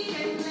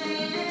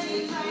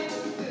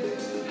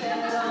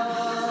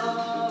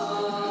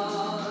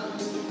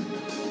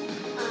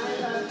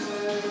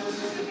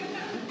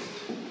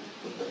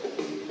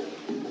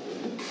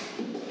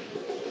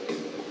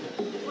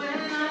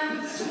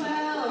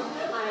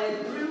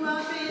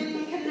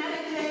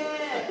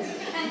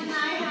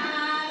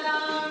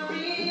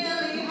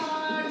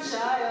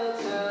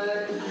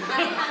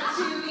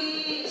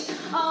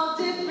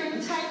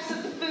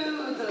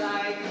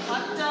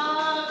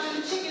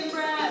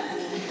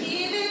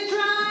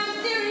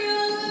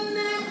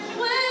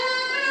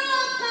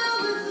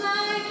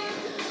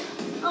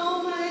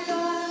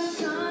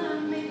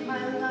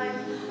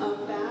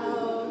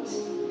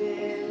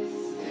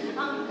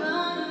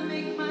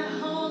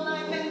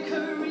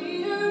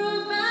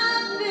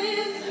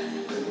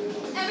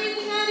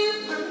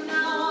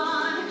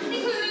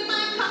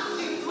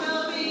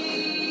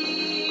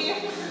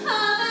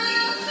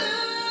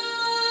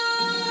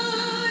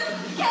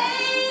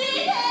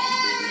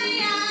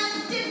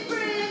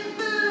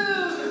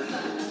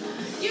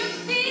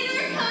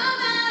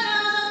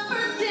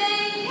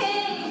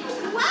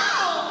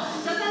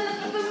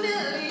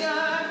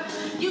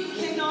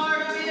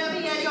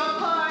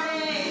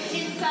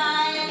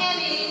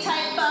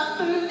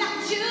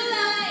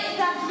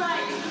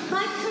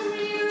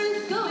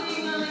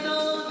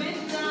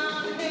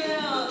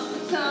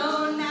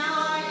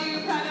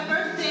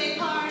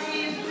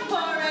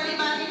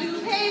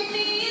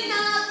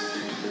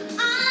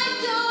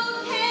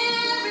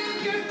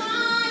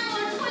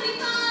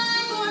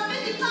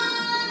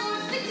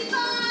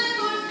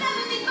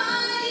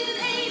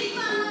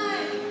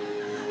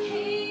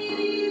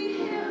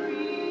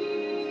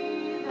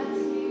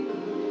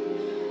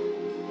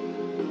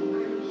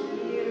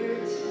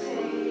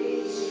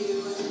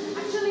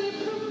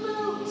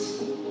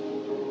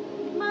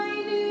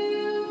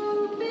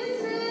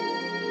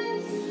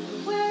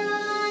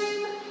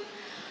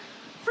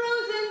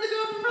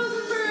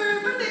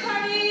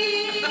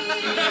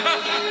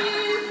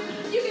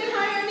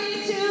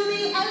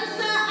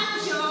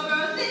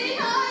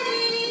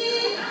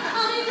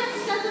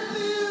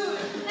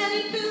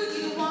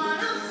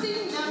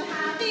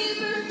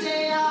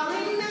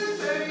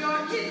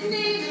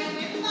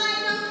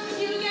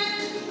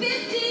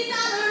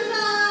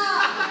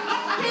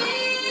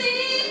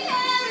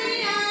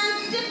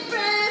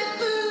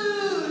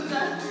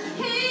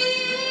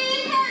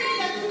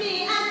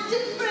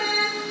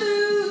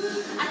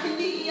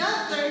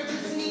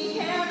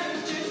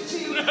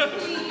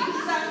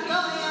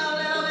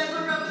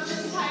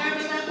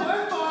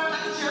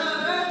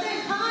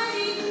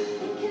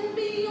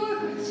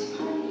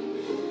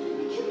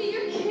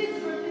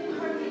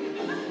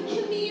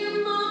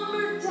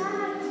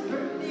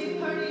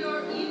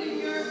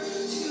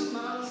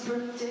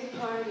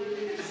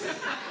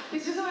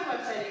Please visit my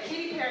website at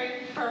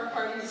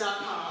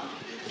katieperryparties.com.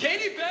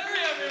 Katy Perry,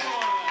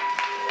 everyone!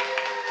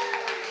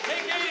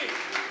 Hey, Katie, do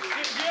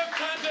you have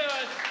time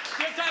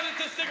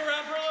to stick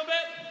around for a little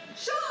bit?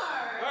 Sure.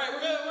 All right,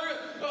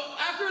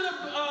 after the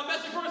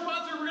message from our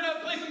sponsor, we're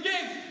gonna play some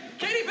games.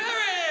 Katy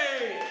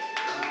Perry!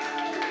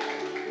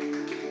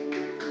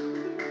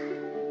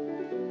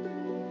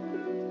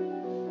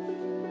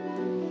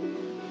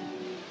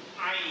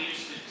 I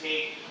used to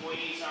take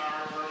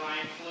Quasar for my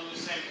flu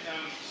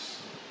symptoms.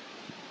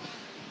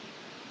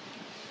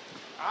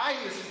 I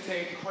used to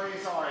take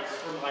Quasars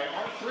for my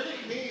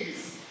arthritic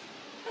knees.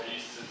 I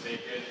used to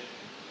take it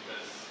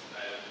because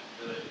I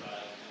really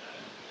thought that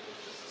it was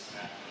just a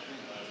snack and I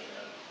didn't realize it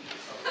had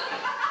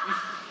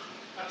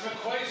I took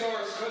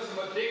Quasars because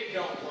my dick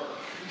don't work.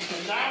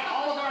 And now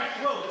all of our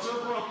throats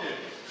are broken.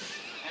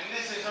 And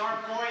this is our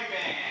boy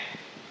band.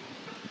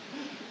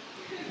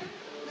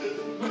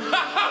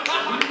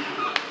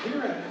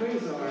 Here at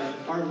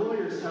Quasar, our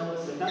lawyers tell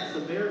us that that's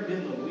the bare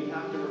minimum we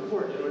have to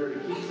report in order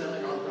to keep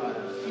selling our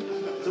product.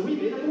 So we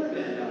made a boy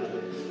band out of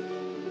it.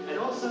 And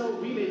also,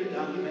 we made a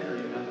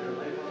documentary about their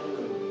life on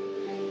the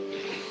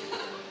road.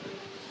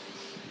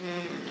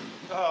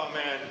 Oh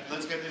man,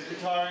 let's get these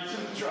guitars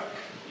in the truck.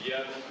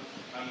 Yeah,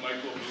 I'm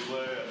Michael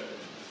Bublé, and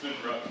it's been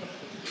rough.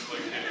 Just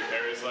like Katy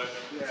Perry's life.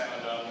 It's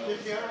not down.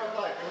 It's the hour of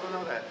life, I don't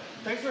know that.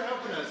 Thanks for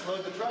helping us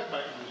load the truck,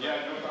 Michael.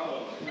 Yeah, no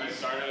problem. I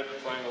started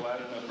playing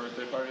Aladdin at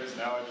birthday parties,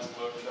 now I just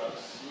load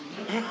trucks.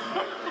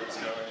 It's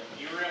going.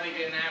 You really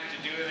didn't have to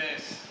do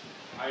this.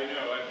 I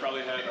know, I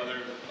probably had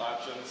other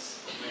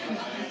options,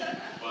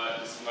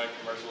 but this is my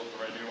commercial for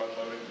my new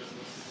unloading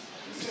business.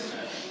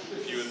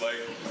 If you would like.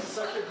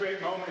 Such a great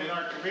moment in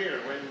our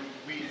career when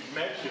we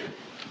met you.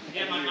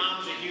 Yeah, my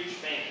mom's a huge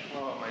fan.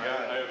 Oh my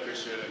God. I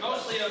appreciate it.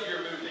 Mostly of your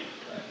movie.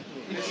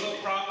 This will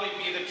probably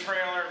be the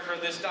trailer for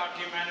this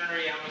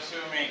documentary, I'm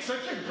assuming.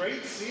 Such a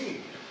great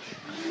scene.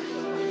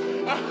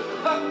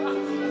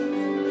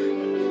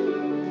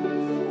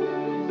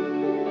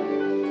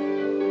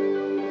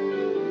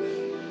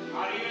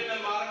 Are you in the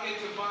market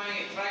to buying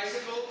a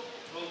tricycle?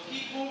 We'll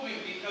keep moving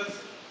because,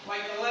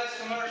 like the last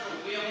commercial,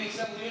 we only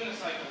sell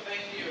unicycle.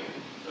 Thank you.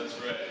 That's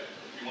right. If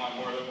you want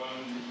more than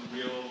one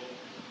wheel, you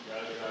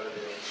gotta know how to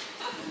do it.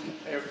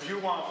 If you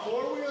want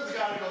four wheels, you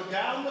gotta go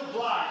down the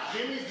block.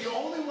 Jimmy's the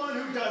only one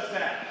who does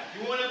that.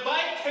 You want a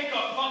bike? Take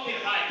a fucking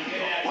hike.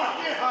 Get out of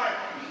Fucking hard.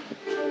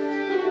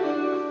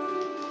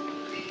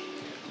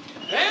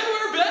 And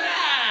we're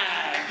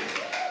back!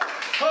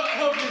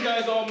 Hope you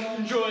guys all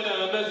enjoyed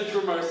a message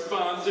from our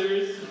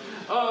sponsors.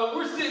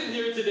 We're sitting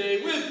here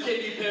today with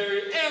Katy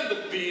Perry and the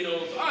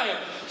Beatles. I am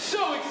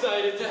so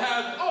excited to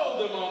have all of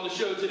them on the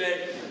show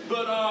today.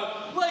 But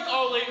like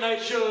all late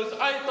night shows,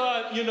 I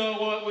thought, you know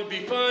what would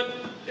be fun?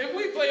 If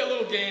we play a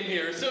little game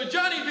here. So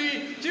Johnny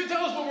B, do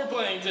tell us what we're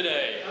playing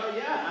today. Oh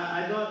yeah,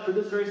 I thought for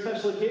this very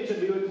special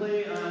occasion we would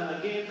play a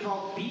game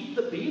called Beat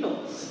the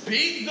Beatles.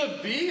 Beat the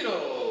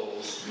Beatles!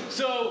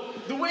 So,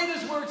 the way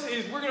this works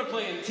is we're going to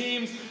play in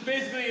teams.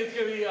 Basically, it's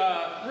going to be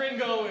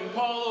Ringo and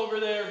Paul over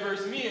there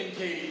versus me and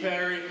Katy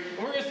Perry. And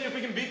we're going to see if we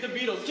can beat the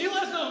Beatles. Can you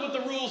let us know what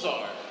the rules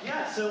are?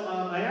 Yeah, so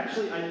I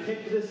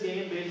picked this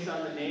game based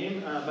on the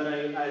name, but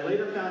I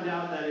later found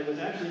out that it was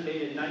actually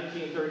made in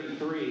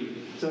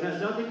 1933. So it has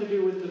nothing to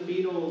do with the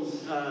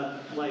Beatles,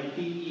 like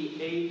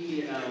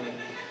B-E-A-T-L.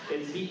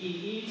 It's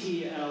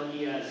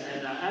B-E-E-T-L-E-S.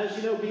 And as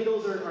you know,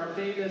 Beatles are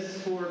famous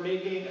for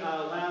making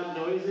loud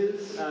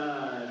noises,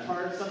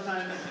 part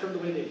sometimes from the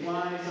way they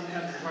fly,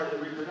 sometimes it's part of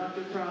the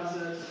reproductive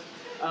process.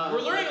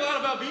 We're learning a lot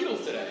about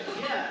Beatles today.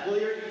 Yeah, well,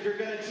 you're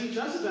going to teach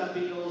us about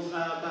Beatles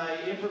by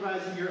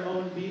improvising your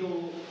own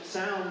Beatle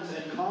sounds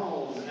and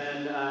calls,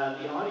 and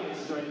the audience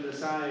is going to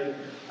decide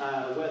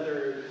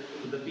whether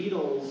the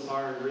Beatles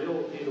are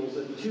real Beatles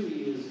with two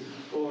E's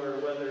or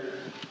whether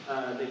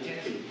they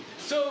can't be.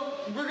 So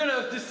we're going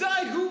to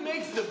decide who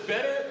makes the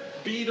better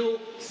Beatle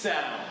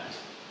sound.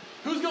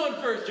 Who's going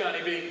first,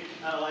 Johnny B?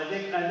 Oh, I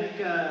think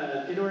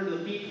in order to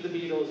beat the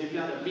Beatles, you've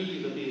got to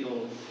be the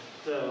Beatles.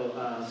 So,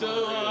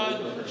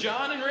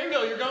 John and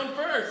Ringo, you're going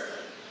first.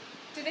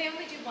 Do they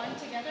only do one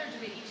together, or do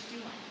they each do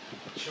one?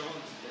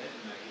 Sean's dead,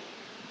 Maggie.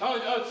 Oh,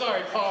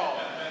 sorry, Paul.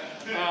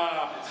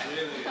 It's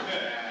really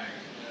bad.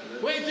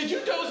 Wait, did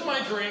you dose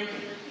my drink?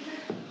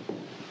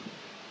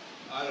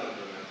 I don't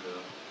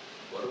remember.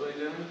 What are we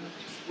doing?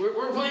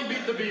 We're playing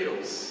Beat the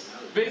Beatles.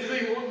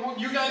 Basically,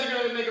 you guys are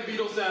going to make a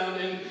Beatles sound,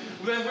 and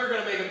then we're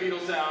going to make a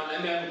Beatles sound,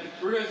 and then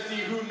we're going to see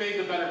who made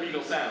the better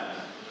Beatles sound.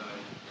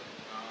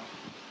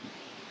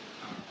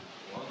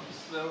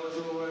 Once there was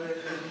a way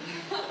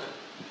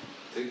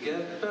to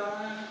get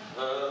back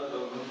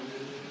alone.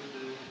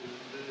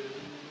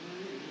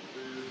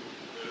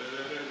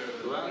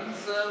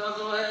 Once there was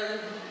a way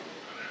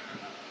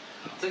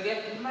to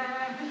get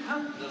back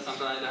home.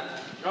 Something like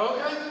that.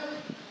 Okay.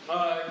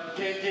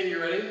 Katie, you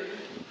ready?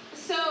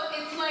 So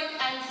it's like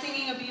I'm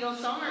singing a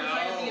Beatles song, or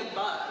trying to be a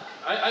bug.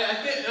 I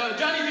think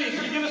Johnny B,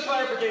 can you give us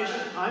clarification?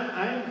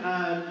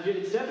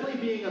 It's definitely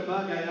being a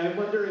bug. I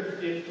wonder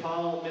if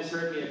Paul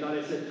misheard me and thought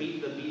I said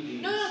beat the Bee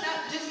Gees. No,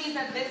 that just means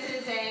that this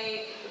is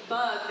a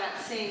bug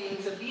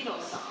sings a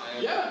Beatles song.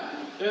 Yeah.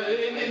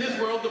 In this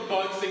world, the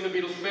bugs sing the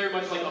Beatles very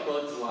much like a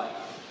bug's life.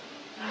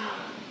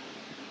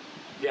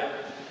 Yeah.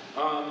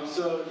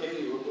 So,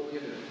 Katie, what are we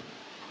gonna do?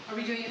 Are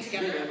we doing it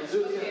together? Yeah, let's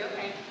do it together.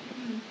 Okay.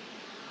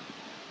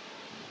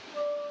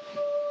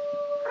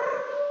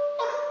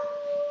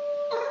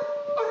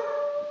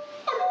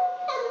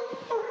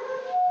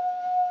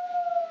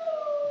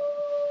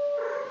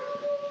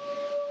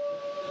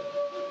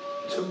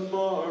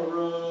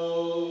 Tomorrow.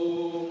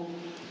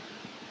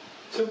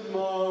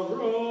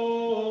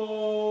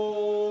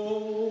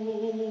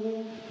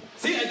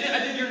 See, I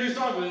did your new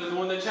song, the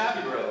one that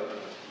Chappie wrote.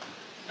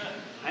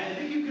 I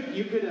think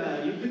you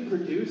could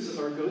produce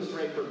or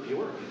ghostwrite for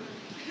Bjork.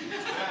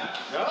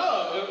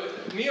 Oh,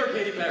 me or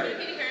Katy Perry?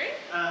 Katy Perry?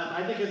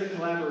 I think as a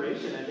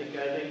collaboration, I think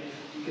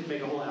you could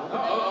make a whole album.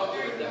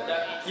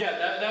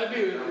 That would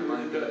be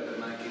really good.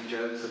 Making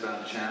jokes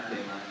about Chappie,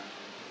 man.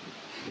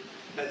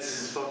 That's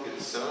his fucking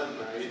son,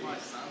 right? My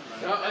son,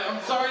 I'm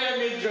sorry I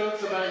made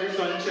jokes about your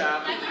son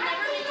Chappie. I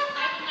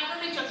would never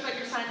make jokes about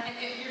your son. And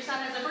if your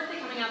son has a birthday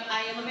coming up,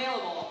 I am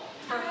available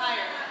for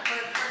hire for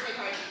birthday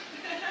party.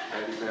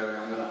 Katy Perry,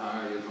 I'm gonna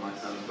hire you for my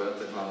son's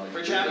birthday party.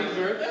 For Chappie's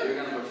birthday?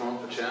 You're gonna perform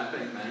for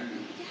Chappie,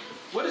 man.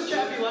 What is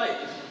Chappie like?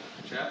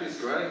 Chappie's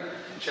great.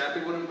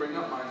 Chappie wouldn't bring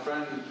up my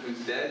friend who's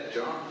dead,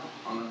 John,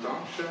 on the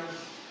talk show.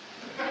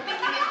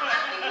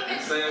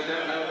 And say I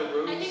don't know the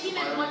rules. I think he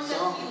meant what does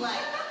he like?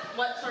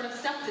 What sort of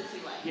stuff does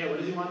he like? Yeah, what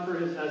does he want for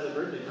his as a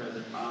birthday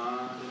present?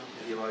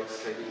 He likes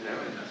Katy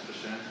Perry, that's for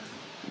sure.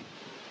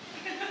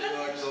 He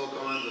likes all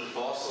kinds of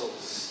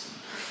fossils.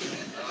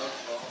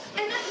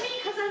 And that's me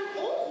because I'm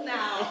old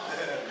now.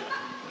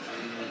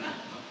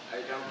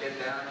 I don't get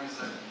down, he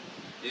said.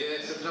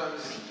 Yeah,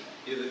 sometimes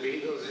you're the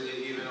Beatles and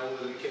you're even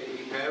older than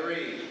Katy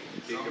Perry.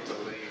 You can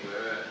believe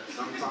that.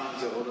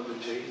 Sometimes you're older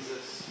than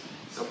Jesus.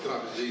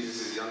 Sometimes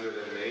Jesus is younger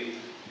than me.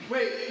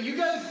 Wait, you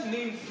guys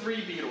named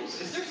 3 Beatles.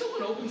 Is there still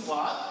an open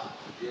slot?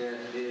 Yeah.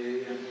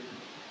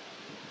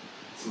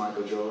 It's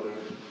Michael Jordan.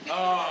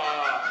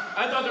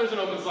 I thought there was an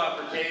open slot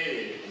for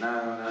Katie.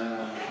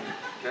 No.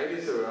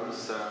 Katie's a rock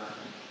star.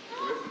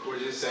 We're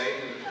just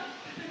saying,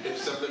 if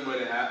something were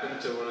to happen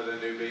to one of the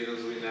new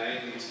Beatles we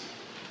named,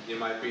 you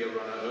might be a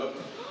runner-up.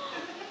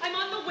 I'm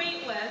on the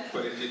wait list.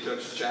 But if you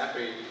touch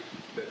Chappie,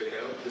 there'd be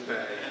hell to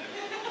pay.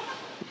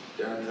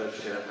 Don't touch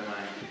Chappie,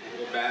 man.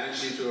 We'll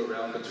banish you to a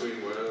realm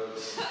between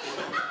worlds.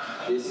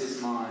 This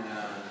is my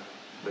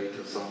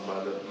Beatles song,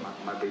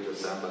 my Beatles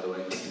sound, by the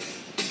way.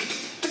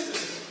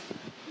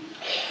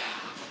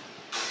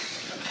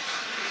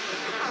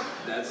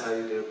 That's how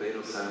you do a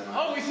Beatles sound, man.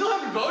 Oh, we still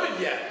haven't voted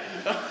yet.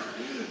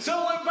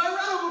 So, by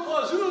round of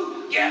applause,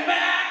 who? Get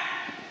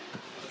back!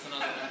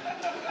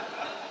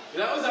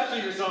 That was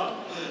actually your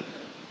song.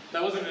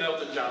 That wasn't an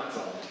Elton John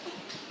song.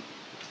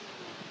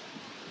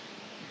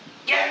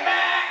 Get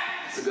back!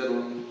 It's a good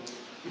one.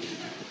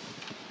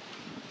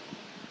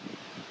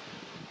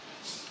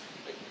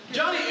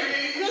 Johnny, are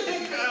you going to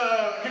take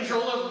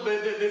control of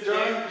this game?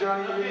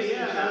 Okay,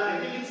 I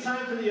think it's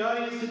time for the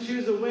audience to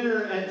choose a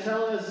winner and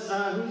tell us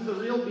who's the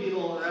real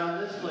Beatle around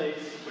this place.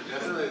 We're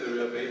definitely the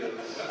real Beatles.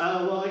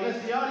 Well, I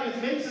guess the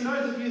audience, make some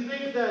noise if you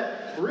think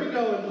that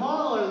Ringo and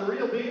Paul are the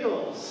real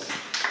Beatles.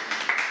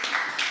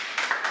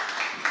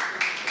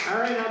 All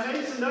right, now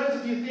make some noise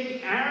if you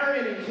think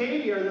Aaron and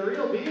Katie are the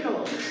real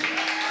Beatles.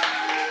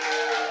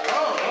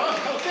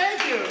 Oh, thank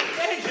you.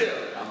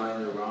 I might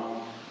be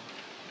wrong.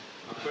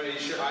 I'm pretty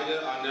sure, I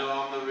know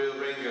I'm the real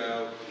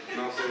Ringo. I'm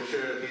not so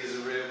sure if he's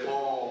the real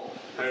Paul.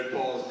 Heard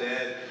Paul's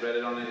dead, read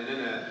it on the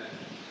internet.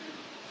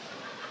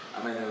 I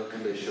mean, who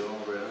can be sure,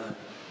 really?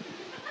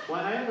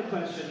 Well, I have a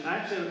question. I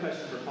actually have a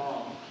question for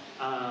Paul.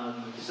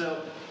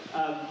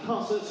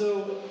 Paul,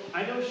 so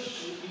I know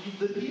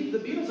the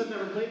Beatles have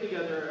never played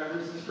together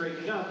ever since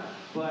breaking up,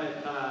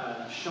 but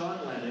Sean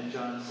Lennon,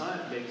 John's son,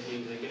 makes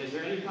music. And is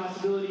there any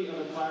possibility of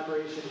a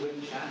collaboration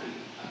with Chappie?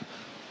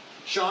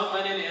 Sean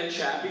Lennon and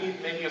Chappie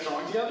making a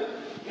song together?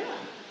 Yeah.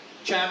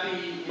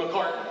 Chappie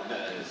McCartney,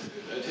 that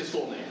is his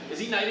full name. Is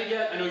he knighted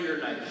yet? I know you're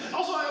knighted.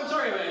 Also, I'm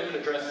sorry I haven't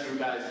addressed you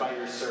guys by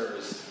your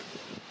sirs.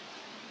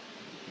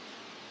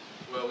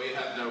 Well, we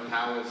have no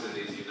powers in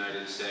these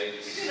United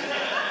States.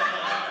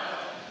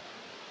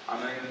 I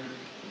mean,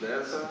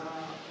 there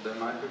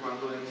might be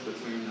rumblings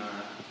between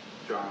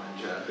Sean and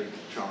Chappie,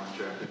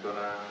 but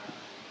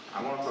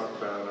I want to talk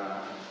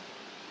about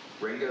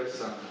Ringo's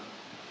son.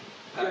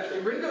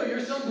 Yeah, Ringo, your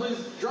son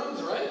plays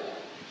drums, right?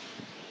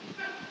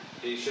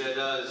 He sure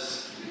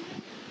does.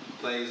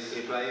 He plays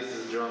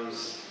the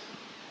drums.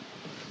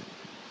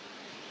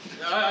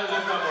 That's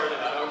not more than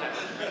that, okay.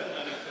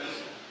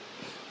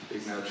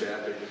 He's no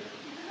Chappie.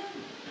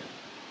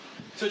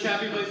 So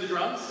Chappie plays the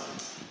drums?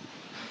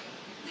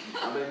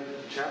 I mean,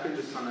 Chappie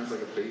just kind of has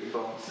like a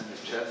beatbox in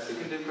his chest. He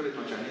can do pretty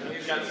much anything.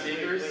 He's got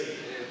speakers.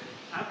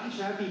 How can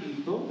Chappie be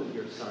both of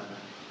your son?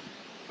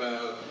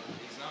 Well,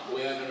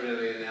 we haven't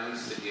really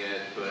announced it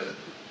yet, but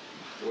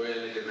we're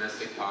in a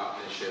domestic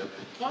partnership.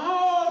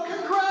 Oh,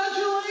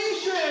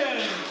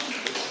 congratulations!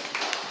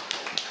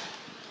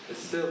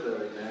 It's still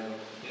very new.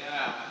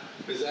 Yeah.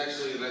 It was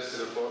actually less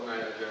than a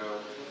fortnight ago.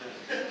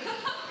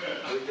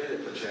 We did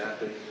it for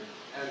Chappie.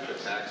 And for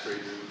tax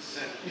reasons.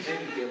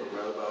 Didn't give a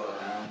rowboat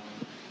a hand.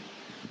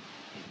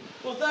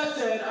 Well, with that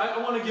said, I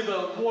want to give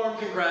a warm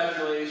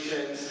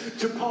congratulations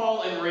to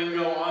Paul and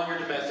Ringo on your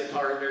domestic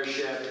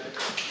partnership.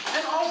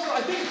 And also,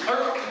 I think,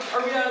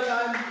 are we out of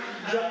time?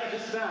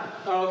 Just about.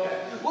 Okay.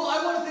 Well,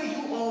 I want to thank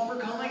you all for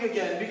coming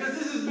again, because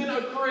this has been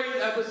a great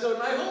episode,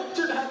 and I hope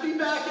to be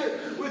back here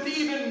with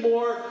even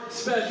more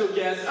special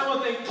guests. I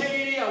want to thank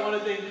Katie, I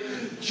want to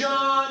thank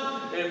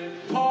John, and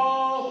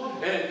Paul,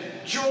 and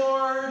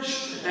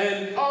George,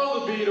 and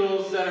all the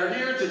Beatles that are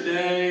here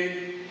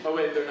today. Oh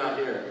wait, they're not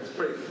here. It's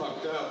pretty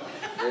fucked up.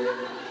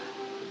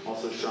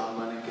 Also, Sean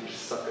Lennon can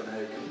just suck an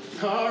egg.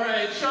 All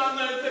right, Sean,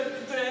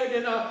 let's egg,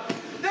 and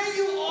thank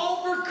you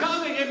all for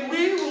coming, and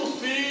we will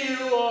see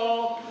you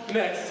all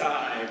next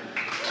time.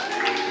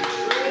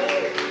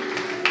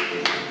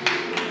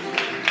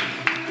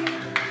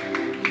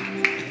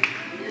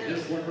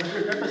 This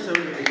 100th episode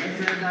of the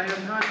Infinite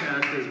Item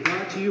Podcast is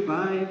brought to you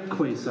by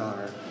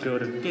Quasar. Go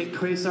to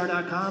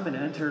getquasar.com and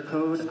enter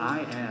code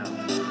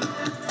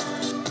IAM.